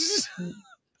guess.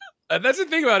 And that's the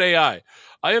thing about AI.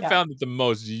 I have found that the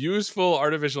most useful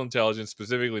artificial intelligence,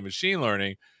 specifically machine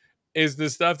learning, is the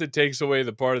stuff that takes away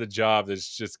the part of the job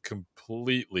that's just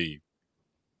completely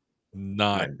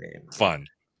not fun.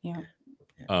 Yeah.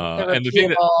 And the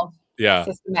thing that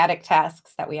systematic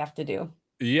tasks that we have to do.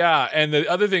 Yeah, and the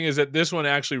other thing is that this one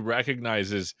actually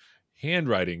recognizes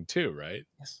handwriting too, right?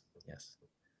 Yes.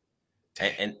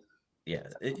 And yeah,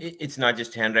 it's not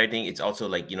just handwriting. It's also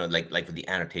like like with the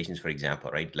annotations, for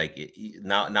example, right? Like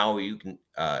now you can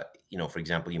for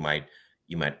example, you might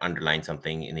underline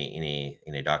something in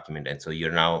a document, and so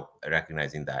you're now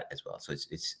recognizing that as well. So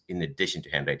it's in addition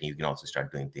to handwriting, you can also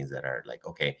start doing things that are like,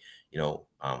 okay,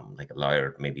 like a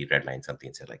lawyer maybe redline something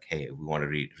and say like, hey, we want to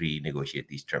renegotiate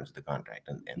these terms of the contract,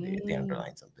 and they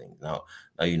underline something. Now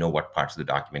you know what parts of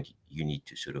the document you need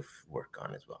to sort of work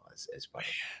on as well as part of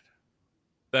it.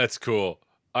 That's cool.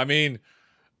 I mean,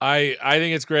 I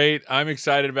think it's great. I'm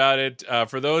excited about it.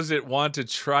 For those that want to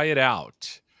try it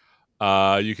out,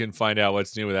 you can find out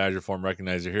what's new with Azure Form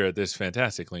Recognizer here at this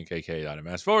fantastic link,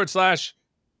 aka.ms/.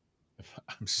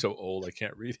 I'm so old, I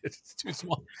can't read it. It's too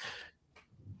small.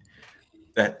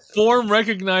 Form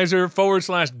Recognizer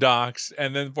 /docs,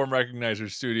 and then Form Recognizer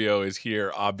Studio is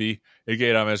here. Abi,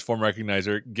 aka.ms Form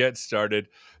Recognizer. Get started.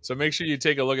 So make sure you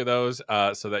take a look at those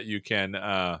so that you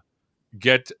can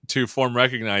get to form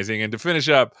recognizing. And to finish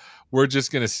up, we're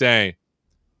just going to say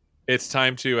it's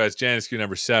time to, as Janice Q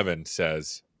number 7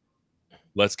 says,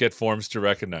 let's get forms to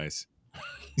recognize.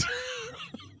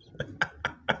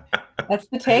 That's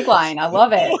the tagline. I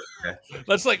love it.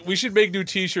 We should make new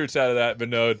t-shirts out of that,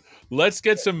 Vinod. Let's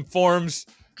get some forms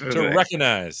to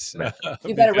recognize.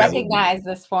 You better recognize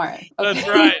this form. Okay. That's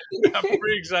right. I'm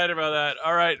pretty excited about that.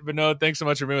 All right, Vinod, thanks so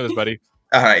much for being with us, buddy.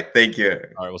 All right, thank you.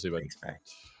 All right, we'll see you, buddy. Thanks, bye.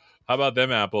 How about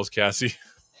them apples, Cassie?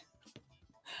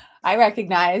 I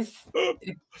recognize.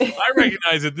 I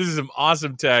recognize that this is some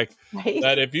awesome tech. Right?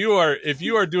 That if you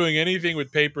are doing anything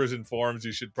with papers and forms,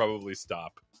 you should probably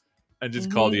stop and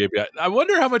just call the API. I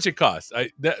wonder how much it costs.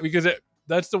 Because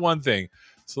that's the one thing.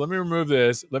 So let me remove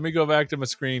this. Let me go back to my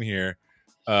screen here.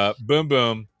 Boom,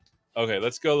 boom. Okay,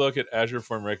 let's go look at Azure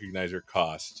Form Recognizer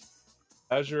cost.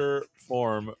 Azure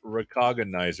Form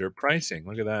Recognizer pricing.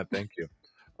 Look at that. Thank you.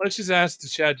 Let's just ask the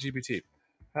ChatGPT.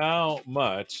 How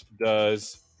much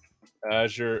does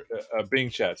Azure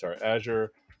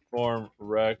Azure Form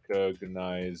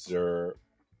Recognizer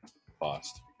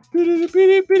cost? When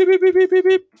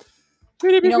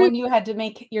you had to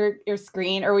make your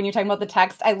screen, or when you're talking about the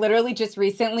text, I literally just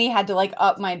recently had to like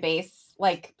up my base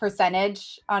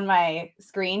percentage on my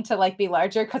screen to be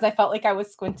larger because I felt like I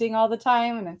was squinting all the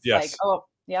time, and it's like, oh,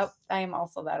 yep, I am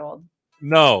also that old.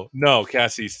 No,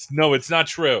 Cassie, no, it's not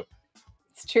true.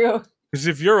 It's true. Because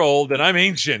if you're old, then I'm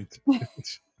ancient.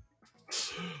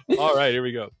 All right, here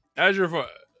we go. Azure, according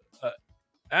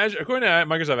to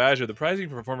Microsoft Azure, the pricing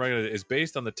for Form Recognizer is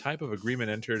based on the type of agreement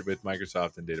entered with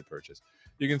Microsoft and data purchase.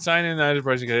 You can sign in the Azure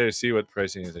pricing calculator to see what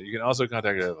pricing is. You can also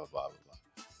contact blah, blah, blah,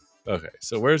 blah. Okay,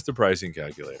 so where's the pricing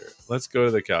calculator? Let's go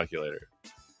to the calculator.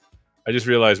 I just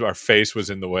realized our face was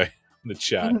in the way in the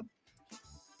chat.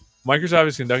 Microsoft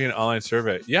is conducting an online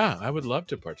survey. Yeah, I would love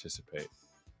to participate.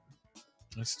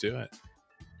 Let's do it.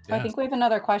 Yeah. I think we have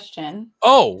another question.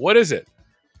 Oh, what is it?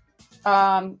 Do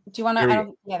you want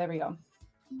to? Yeah, there we go.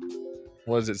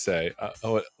 What does it say?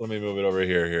 Let me move it over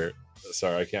here.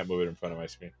 Sorry, I can't move it in front of my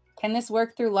screen. Can this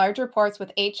work through large reports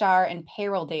with HR and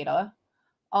payroll data?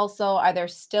 Also, are there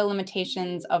still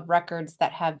limitations of records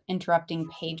that have interrupting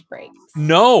page breaks?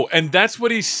 No, and that's what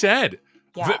he said.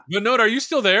 Yeah. Vinod, are you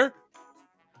still there?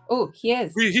 Oh, he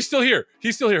is. He's still here.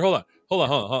 Hold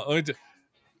on. Let me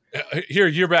here,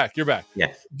 you're back.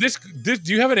 Yes. This.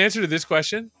 Do you have an answer to this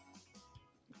question?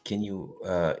 Can you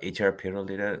HR payroll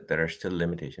data? There are still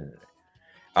limitations.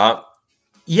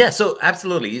 Yeah. So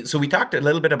absolutely. So we talked a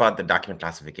little bit about the document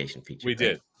classification feature. We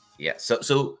did. Yeah.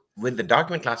 So with the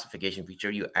document classification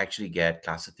feature, you actually get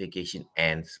classification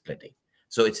and splitting.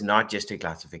 So it's not just a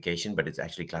classification, but it's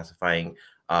actually classifying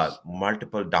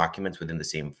multiple documents within the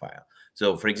same file.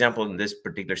 So, for example, in this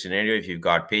particular scenario, if you've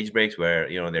got page breaks where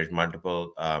there's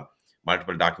multiple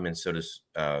documents sort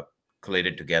of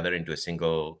collated together into a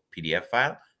single PDF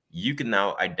file, you can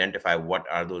now identify what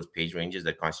are those page ranges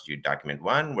that constitute document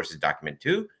 1 versus document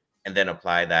 2, and then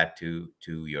apply that to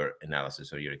your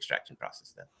analysis or your extraction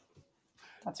process. Then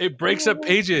it breaks up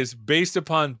pages based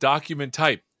upon document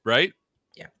type, right?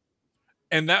 Yeah.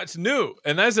 And that's new.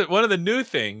 And that's one of the new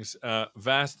things,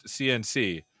 Vast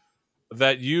CNC,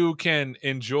 that you can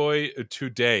enjoy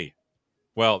today.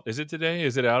 Well, is it today?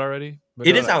 Is it out already?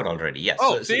 It is out already. Yes.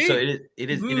 Oh, so it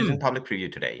is in public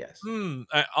preview today. Yes.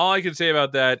 All I can say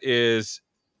about that is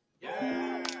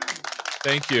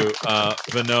thank you,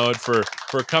 Vinod,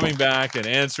 for coming back and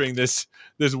answering this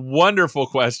wonderful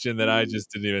question that I just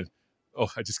didn't even. Oh,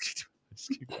 I just kicked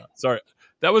you out. Sorry,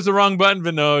 that was the wrong button,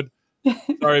 Vinod.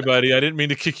 Sorry, buddy. I didn't mean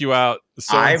to kick you out.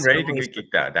 I'm ready to get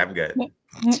kicked out. I'm good.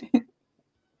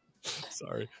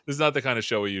 Sorry, this is not the kind of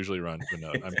show we usually run,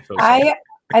 Vinod. I'm so sorry.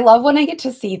 I love when I get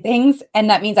to see things, and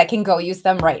that means I can go use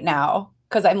them right now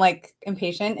because I'm like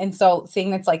impatient. And so seeing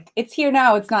that's like, it's here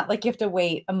now. It's not like you have to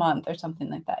wait a month or something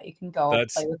like that. You can go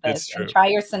play with this and try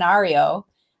your scenario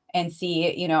and see,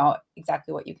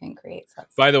 exactly what you can create. So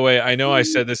by the way, I know I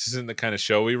said this isn't the kind of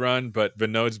show we run, but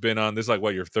Vinod's been on this, like,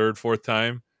 what, your third, fourth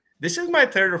time? This is my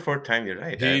third or fourth time. You're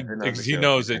right. He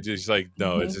knows it. He's like,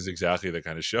 no, this is exactly the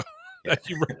kind of show that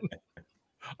you run.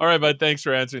 All right, bud. Thanks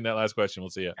for answering that last question. We'll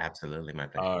see you. Absolutely, my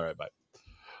pleasure. All right, bye.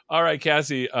 All right,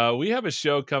 Cassie. We have a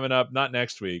show coming up, not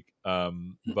next week,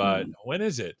 but when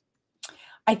is it?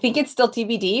 I think it's still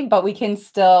TBD, but we can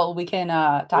talk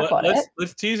about it.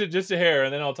 Let's tease it just a hair,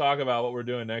 and then I'll talk about what we're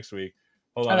doing next week.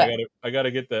 Hold on, okay. I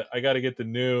gotta get the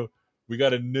new. We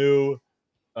got a new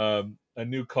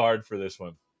card for this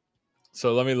one.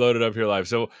 So let me load it up here live.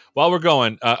 So while we're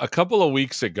going, a couple of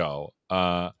weeks ago,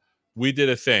 we did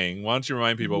a thing. Why don't you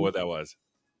remind people what that was?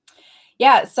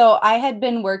 Yeah, so I had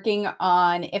been working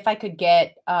on if I could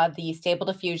get the Stable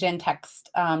Diffusion text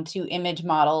to image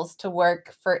models to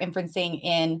work for inferencing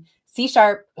in C#.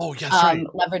 Oh, yes, right.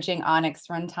 Leveraging Onyx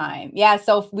runtime. Yeah,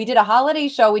 so we did a holiday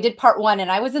show. We did part 1, and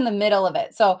I was in the middle of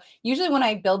it. So usually when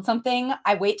I build something,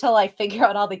 I wait till I figure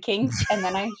out all the kinks, and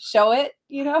then I show it,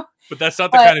 But that's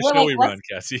not the kind of show we run,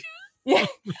 Cassie. Yeah,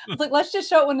 it's like, let's just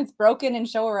show it when it's broken and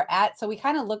show where we're at. So we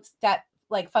kind of looked at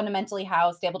like fundamentally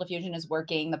how Stable Diffusion is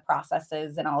working, the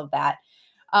processes and all of that.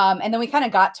 And then we kind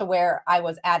of got to where I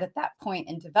was at that point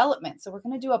in development. So we're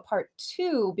going to do a part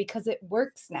 2 because it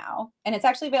works now and it's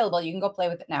actually available. You can go play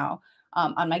with it now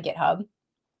on my GitHub,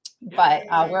 but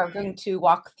we're going to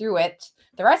walk through it,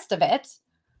 the rest of it,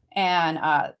 and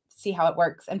see how it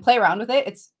works and play around with it.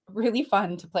 It's really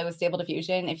fun to play with Stable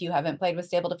Diffusion if you haven't played with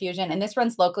Stable Diffusion. And this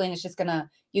runs locally and it's just going to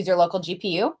use your local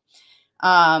GPU.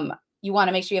 You want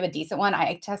to make sure you have a decent one.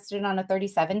 I tested it on a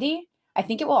 3070. I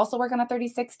think it will also work on a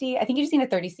 3060. I think you just need a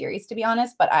 30 series to be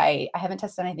honest, but I haven't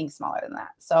tested anything smaller than that.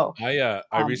 So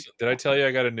I recently, did I tell you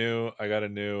I got a new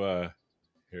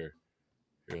here,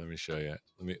 let me show you.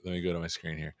 Let me go to my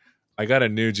screen here. I got a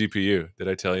new GPU. Did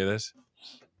I tell you this?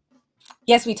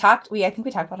 Yes, we talked. I think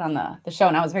we talked about it on the show,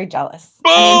 and I was very jealous.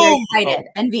 Boom! I mean, very excited,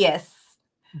 envious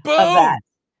Boom! Of that.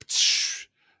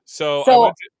 So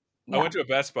I went to a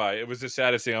Best Buy. It was the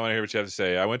saddest thing. I want to hear what you have to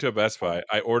say. I went to a Best Buy.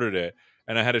 I ordered it,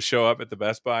 and I had to show up at the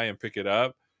Best Buy and pick it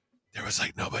up. There was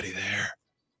like nobody there.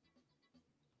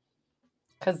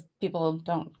 Because people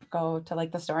don't go to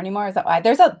like the store anymore. Is that why?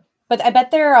 But I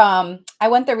bet they're. I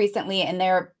went there recently, and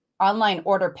their online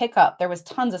order pickup, there was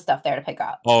tons of stuff there to pick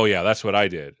up. Oh yeah, that's what I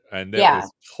did, and it was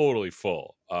totally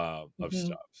full of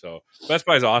stuff. So Best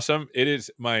Buy is awesome. It is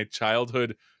my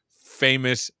childhood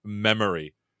famous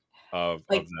memory of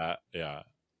that. Yeah,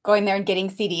 going there and getting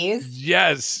CDs.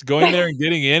 Yes, going there and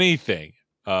getting anything.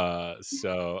 All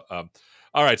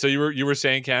right. So you were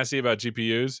saying, Cassie, about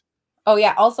GPUs? Oh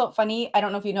yeah. Also funny. I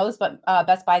don't know if you know this, but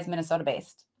Best Buy is Minnesota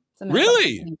based.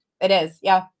 Really? It is.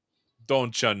 Yeah.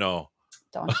 Don't you know?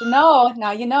 Don't you know?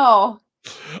 Now you know.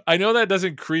 I know that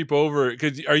doesn't creep over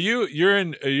because you're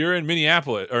in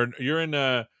Minneapolis or you're in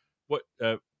what?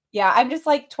 Yeah, I'm just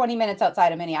like 20 minutes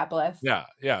outside of Minneapolis.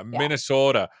 Yeah,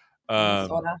 Minnesota.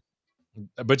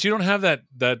 But you don't have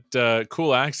that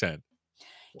cool accent.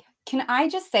 Can I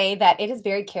just say that it is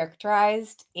very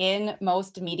characterized in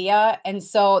most media, and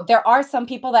so there are some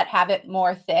people that have it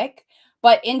more thick.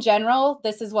 But in general,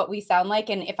 this is what we sound like.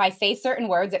 And if I say certain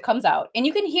words, it comes out. And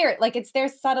you can hear it, like it's there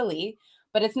subtly,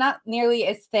 but it's not nearly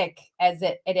as thick as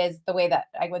it is the way that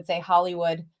I would say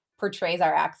Hollywood portrays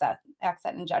our accent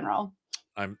in general.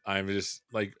 I'm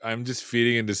just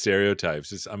feeding into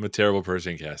stereotypes. I'm a terrible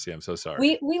person, Cassie. I'm so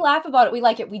sorry. We laugh about it. We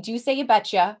like it. We do say you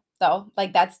betcha though.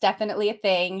 Like that's definitely a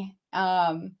thing.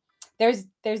 There's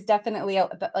definitely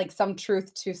like some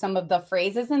truth to some of the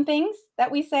phrases and things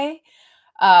that we say.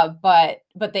 But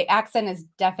the accent is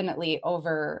definitely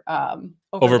overdone.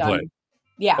 Overplayed,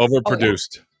 Yeah.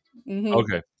 overproduced. Oh, yeah. Mm-hmm.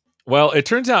 Okay. Well, it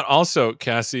turns out also,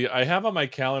 Cassie, I have on my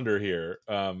calendar here.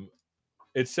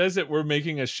 It says that we're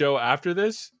making a show after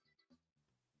this.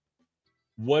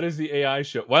 What is the AI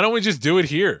show? Why don't we just do it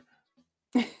here?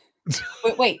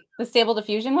 Wait, the Stable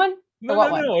Diffusion one? No, Or what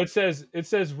no, one? no. It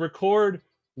says record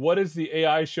what is the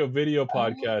AI show video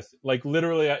podcast. Like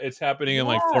literally, it's happening in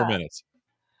like 4 minutes.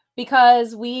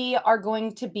 Because we are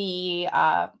going to be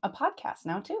a podcast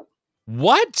now too.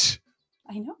 What?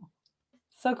 I know.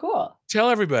 So cool. Tell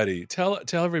everybody. Tell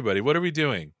everybody. What are we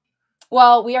doing?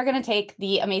 Well, we are going to take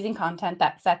the amazing content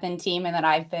that Seth and team and that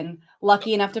I've been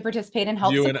lucky enough to participate and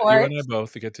help support. You and I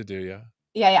both get to do, yeah.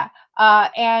 Yeah.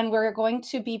 And we're going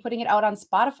to be putting it out on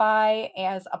Spotify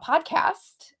as a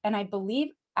podcast, and I believe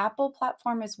Apple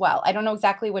platform as well. I don't know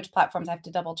exactly which platforms. I have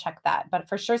to double check that, but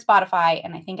for sure Spotify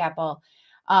and I think Apple,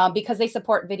 because they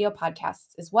support video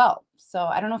podcasts as well. So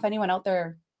I don't know if anyone out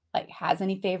there like has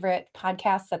any favorite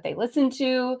podcasts that they listen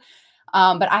to.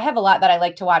 But I have a lot that I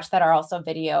like to watch that are also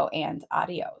video and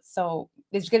audio. So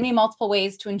there's going to be multiple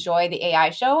ways to enjoy the AI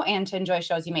show and to enjoy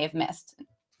shows you may have missed.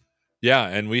 Yeah,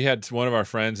 and we had one of our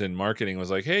friends in marketing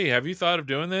was like, "Hey, have you thought of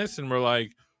doing this?" And we're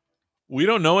like, "We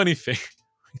don't know anything.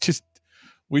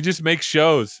 we just make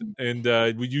shows, and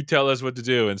you tell us what to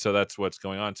do." And so that's what's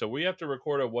going on. So we have to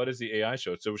record a what is the AI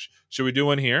show. So should we do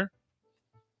one here?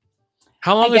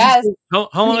 How long is it? How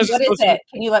long is it? What is it?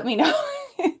 Can you let me know?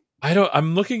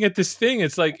 I'm looking at this thing.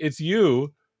 It's like it's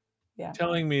you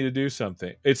telling me to do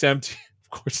something. It's empty. Of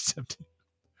course, it's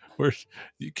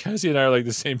empty. Cassie and I are like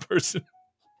the same person.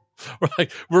 We're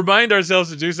like, remind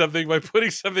ourselves to do something by putting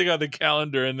something on the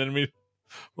calendar, and then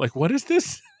like, what is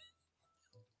this?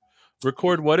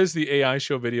 Record what is the AI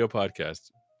show video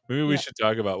podcast? Maybe we should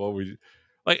talk about what we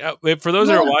like. For those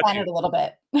that are watching, a little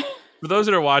bit. For those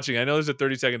that are watching, I know there's a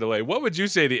 30-second delay. What would you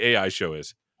say the AI show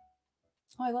is?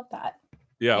 Oh, I love that.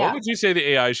 Yeah, what would you say the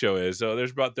AI show is? So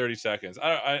there's about 30 seconds.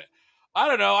 I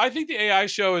don't know. I think the AI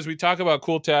show is we talk about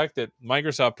cool tech that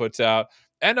Microsoft puts out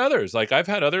and others. Like I've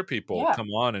had other people come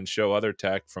on and show other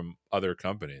tech from other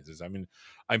companies. I mean,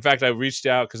 in fact, I reached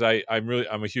out because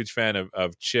I'm a huge fan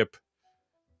of Chip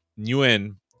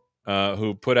Nguyen,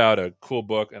 who put out a cool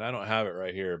book, and I don't have it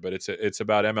right here, but it's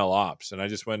about ML ops. And I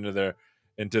just went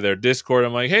into their Discord.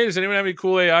 I'm like, hey, does anyone have any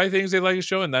cool AI things they'd like to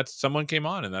show? And that's someone came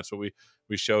on, and that's what we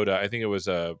showed. I think it was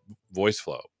Voice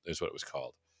Flow is what it was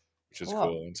called, which is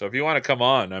cool. And so if you want to come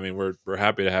on, I mean, we're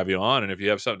happy to have you on. And if you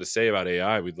have something to say about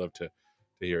AI, we'd love to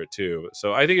hear it too.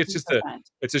 So I think it's just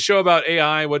it's a show about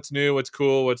AI, what's new, what's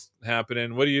cool, what's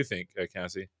happening. What do you think,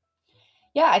 Cassie?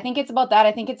 Yeah, I think it's about that.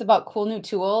 I think it's about cool new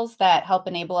tools that help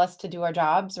enable us to do our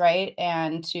jobs, right?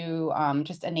 And to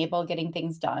just enable getting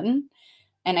things done.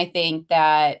 And I think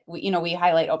that we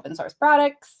highlight open source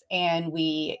products, and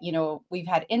we've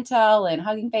had Intel and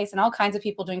Hugging Face and all kinds of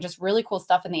people doing just really cool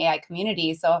stuff in the AI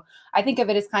community. So I think of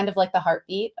it as kind of like the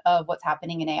heartbeat of what's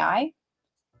happening in AI.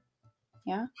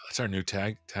 Yeah, that's our new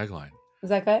tagline. Is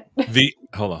that good?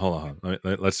 Hold on.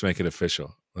 Let's make it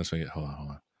official. Let's make it. Hold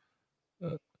on.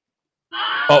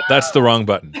 Oh, that's the wrong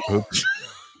button. Oops.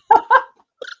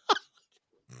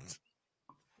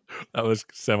 That was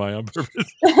semi on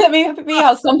purpose. That may be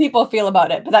how some people feel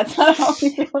about it, but that's not how we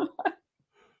feel about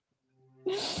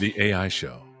it. The AI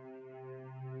show.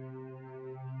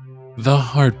 The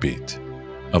heartbeat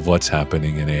of what's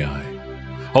happening in AI.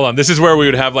 Hold on. This is where we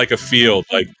would have like a field,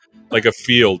 like a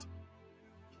field.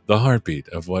 The heartbeat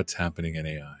of what's happening in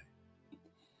AI.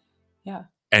 Yeah.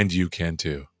 And you can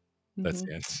too. That's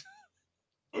the answer.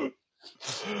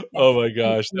 Oh my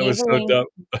gosh. That was so dumb.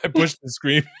 I pushed the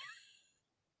screen.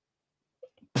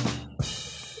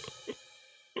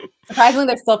 Surprisingly,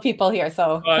 there's still people here,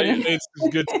 so it's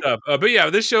good stuff. But yeah,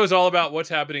 this show is all about what's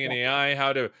happening in AI,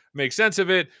 how to make sense of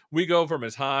it. We go from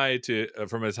as high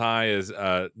as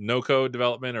no code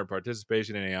development or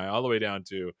participation in AI, all the way down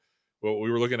to what we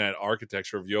were looking at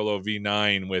architecture of YOLO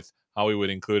V9 with how we would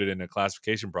include it in a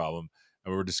classification problem,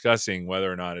 and we were discussing whether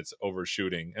or not it's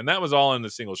overshooting, and that was all in the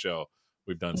single show.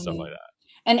 We've done stuff like that.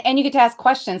 And you get to ask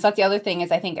questions. So that's the other thing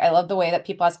is I think I love the way that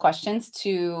people ask questions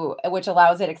which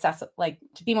allows it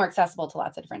to be more accessible to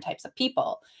lots of different types of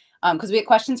people. Because we get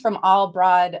questions from all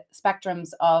broad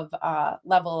spectrums of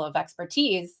level of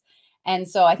expertise. And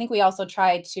so I think we also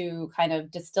try to kind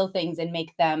of distill things and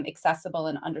make them accessible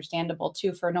and understandable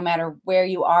too, for no matter where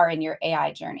you are in your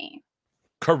AI journey.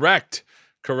 Correct.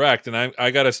 And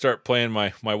I got to start playing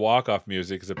my walk-off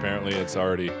music because apparently it's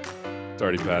already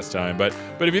past time. But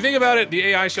if you think about it, the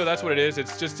AI show, that's what it is.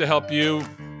 It's just to help you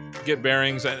get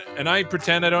bearings. And I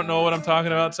pretend I don't know what I'm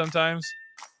talking about sometimes.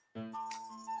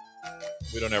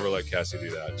 We don't ever let Cassie do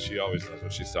that. She always knows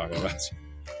what she's talking about.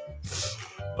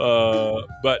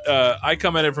 But I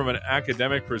come at it from an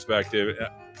academic perspective.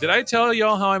 Did I tell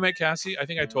y'all how I met Cassie? I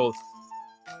think I told.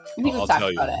 I think we've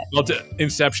talked about it. Well,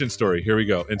 Inception story. Here we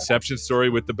go. Inception story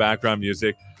with the background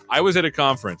music. I was at a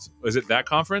conference. Was it that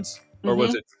conference? Or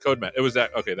was it CodeMet? It was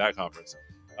that. Okay, that conference.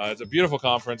 It's a beautiful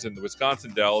conference in the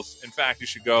Wisconsin Dells. In fact, you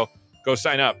should go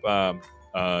sign up.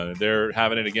 They're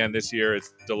having it again this year.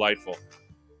 It's delightful.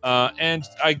 And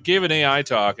I gave an AI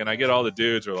talk, and I get all the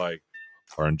dudes are like,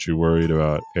 "Aren't you worried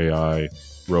about AI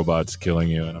robots killing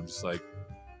you?" And I'm just like,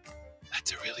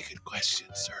 "That's a really good question,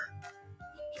 sir."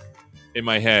 In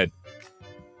my head,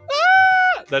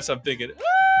 that's what I'm thinking.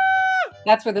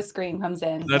 That's where the scream comes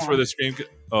in. That's where the scream.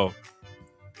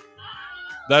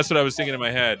 That's what I was thinking in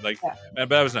my head. Like,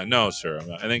 but I was not. No, sir. I'm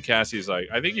not. And then Cassie's like,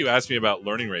 "I think you asked me about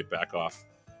learning rate. Back off."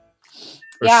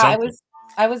 Something.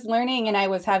 I was learning, and I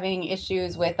was having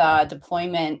issues with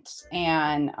deployment,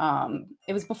 and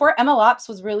it was before MLOps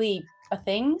was really a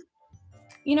thing.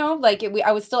 Like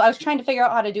I was trying to figure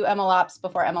out how to do MLOps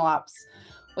before MLOps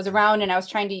was around, and I was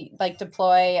trying to like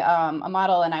deploy a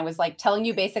model, and I was like telling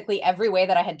you basically every way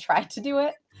that I had tried to do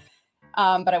it,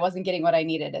 but I wasn't getting what I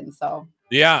needed, and so.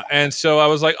 Yeah, and so I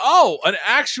was like, "Oh, an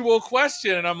actual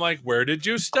question," and I'm like, "Where did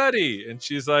you study?" And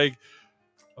she's like,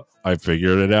 "I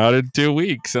figured it out in 2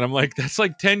 weeks," and I'm like, "That's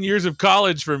like 10 years of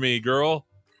college for me, girl."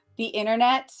 The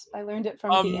internet, I learned it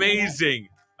from amazing,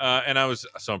 and I was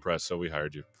so impressed. So we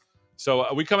hired you.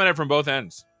 So we come at it from both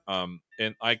ends, and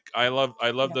I love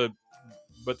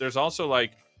but there's also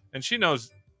like, and she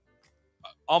knows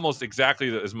almost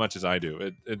exactly as much as I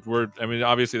do. I mean,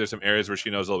 obviously there's some areas where she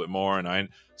knows a little bit more, and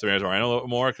some areas where I know a little bit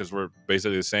more because we're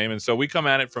basically the same. And so we come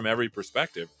at it from every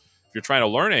perspective. If you're trying to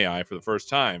learn AI for the first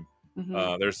time,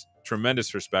 there's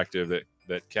tremendous perspective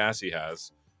that Cassie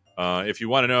has. If you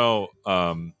want to know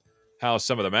how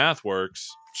some of the math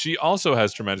works, she also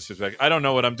has tremendous perspective. I don't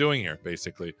know what I'm doing here,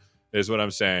 basically, is what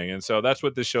I'm saying. And so that's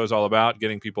what this show is all about,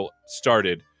 getting people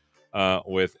started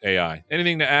with AI.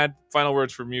 Anything to add? Final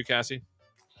words from you, Cassie?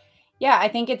 Yeah, I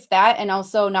think it's that, and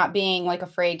also not being like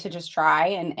afraid to just try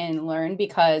and learn,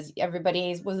 because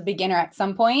everybody was a beginner at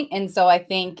some point. And so I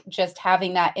think just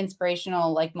having that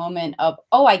inspirational like moment of,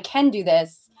 oh, I can do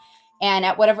this, and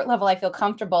at whatever level I feel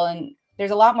comfortable. And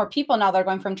there's a lot more people now that are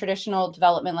going from traditional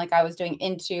development like I was doing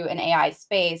into an AI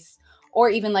space, or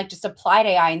even like just applied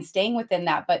AI and staying within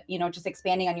that, but just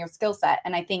expanding on your skill set.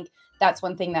 And I think that's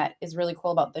one thing that is really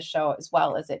cool about this show as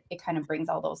well, is it kind of brings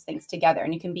all those things together.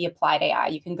 And you can be applied AI,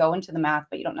 you can go into the math,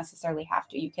 but you don't necessarily have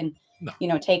to. You can,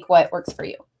 take what works for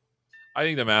you. I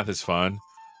think the math is fun,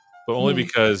 but only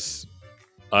because,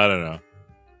 I don't know,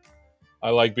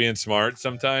 I like being smart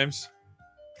sometimes.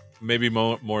 Maybe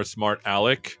more smart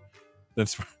Alec than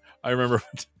smart. I remember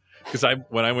because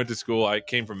when I went to school, I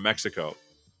came from Mexico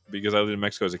because I lived in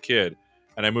Mexico as a kid,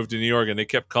 and I moved to New York, and they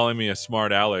kept calling me a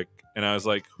smart Alec, and I was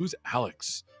like, "Who's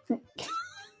Alex?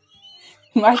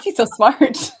 Why is he so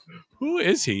smart? Who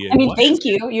is he?" I mean, thank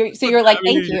you. You're like,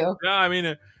 thank you. Yeah, I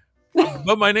mean,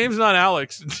 but my name's not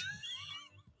Alex.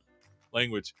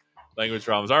 Language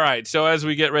problems. All right. So as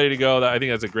we get ready to go, I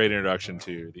think that's a great introduction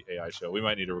to the AI show. We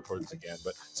might need to record this again,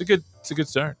 but it's a good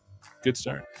start. Good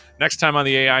start. Next time on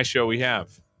the AI show, we have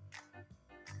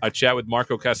a chat with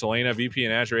Marco Castellana, VP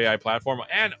in Azure AI Platform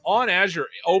and on Azure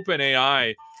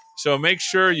OpenAI. So make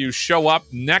sure you show up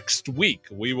next week.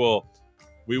 We will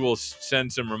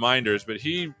send some reminders, but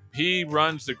he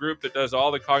runs the group that does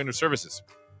all the cognitive services,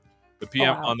 the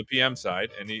PM on the PM side,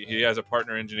 and he has a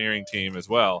partner engineering team as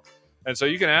well. And so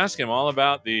you can ask him all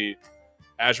about the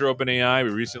Azure OpenAI. We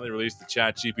recently released the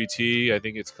Chat GPT. I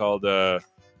think it's called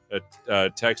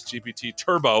Text GPT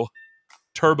Turbo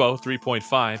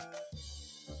 3.5.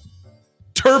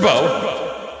 Turbo.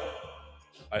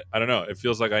 I don't know. It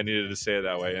feels like I needed to say it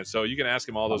that way. And so you can ask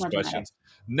him all those questions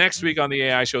next week on the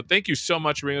AI show. Thank you so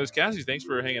much for bringing us, Cassie. Thanks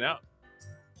for hanging out.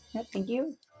 Yep, thank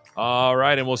you. All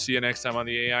right. And we'll see you next time on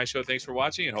the AI show. Thanks for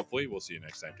watching, and hopefully we'll see you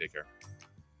next time. Take care.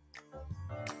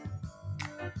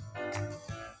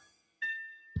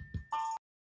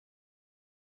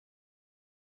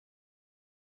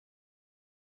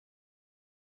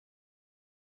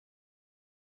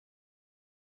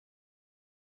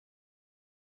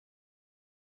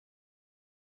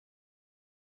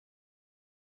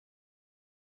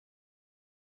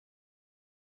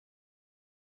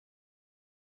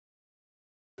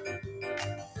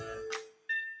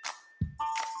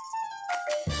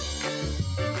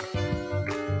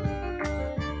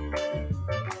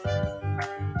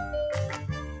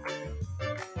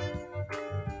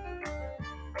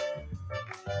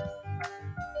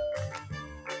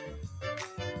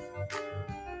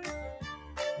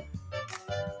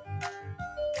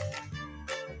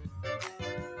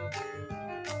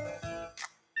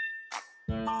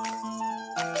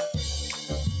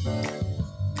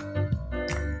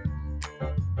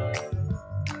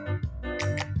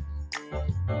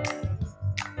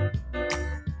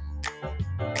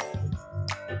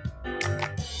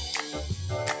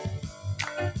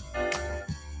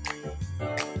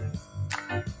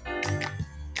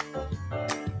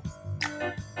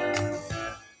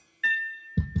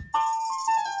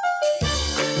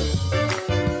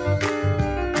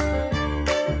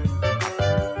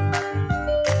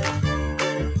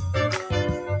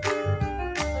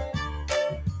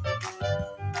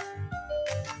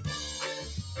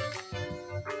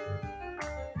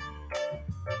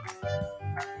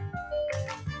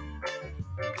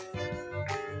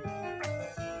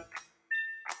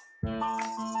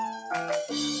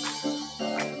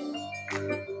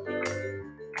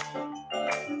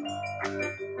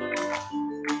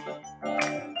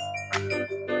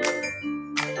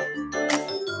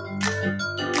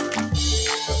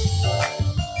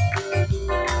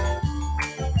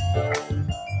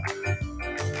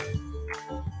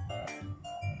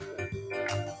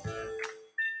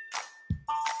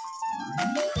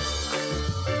 you.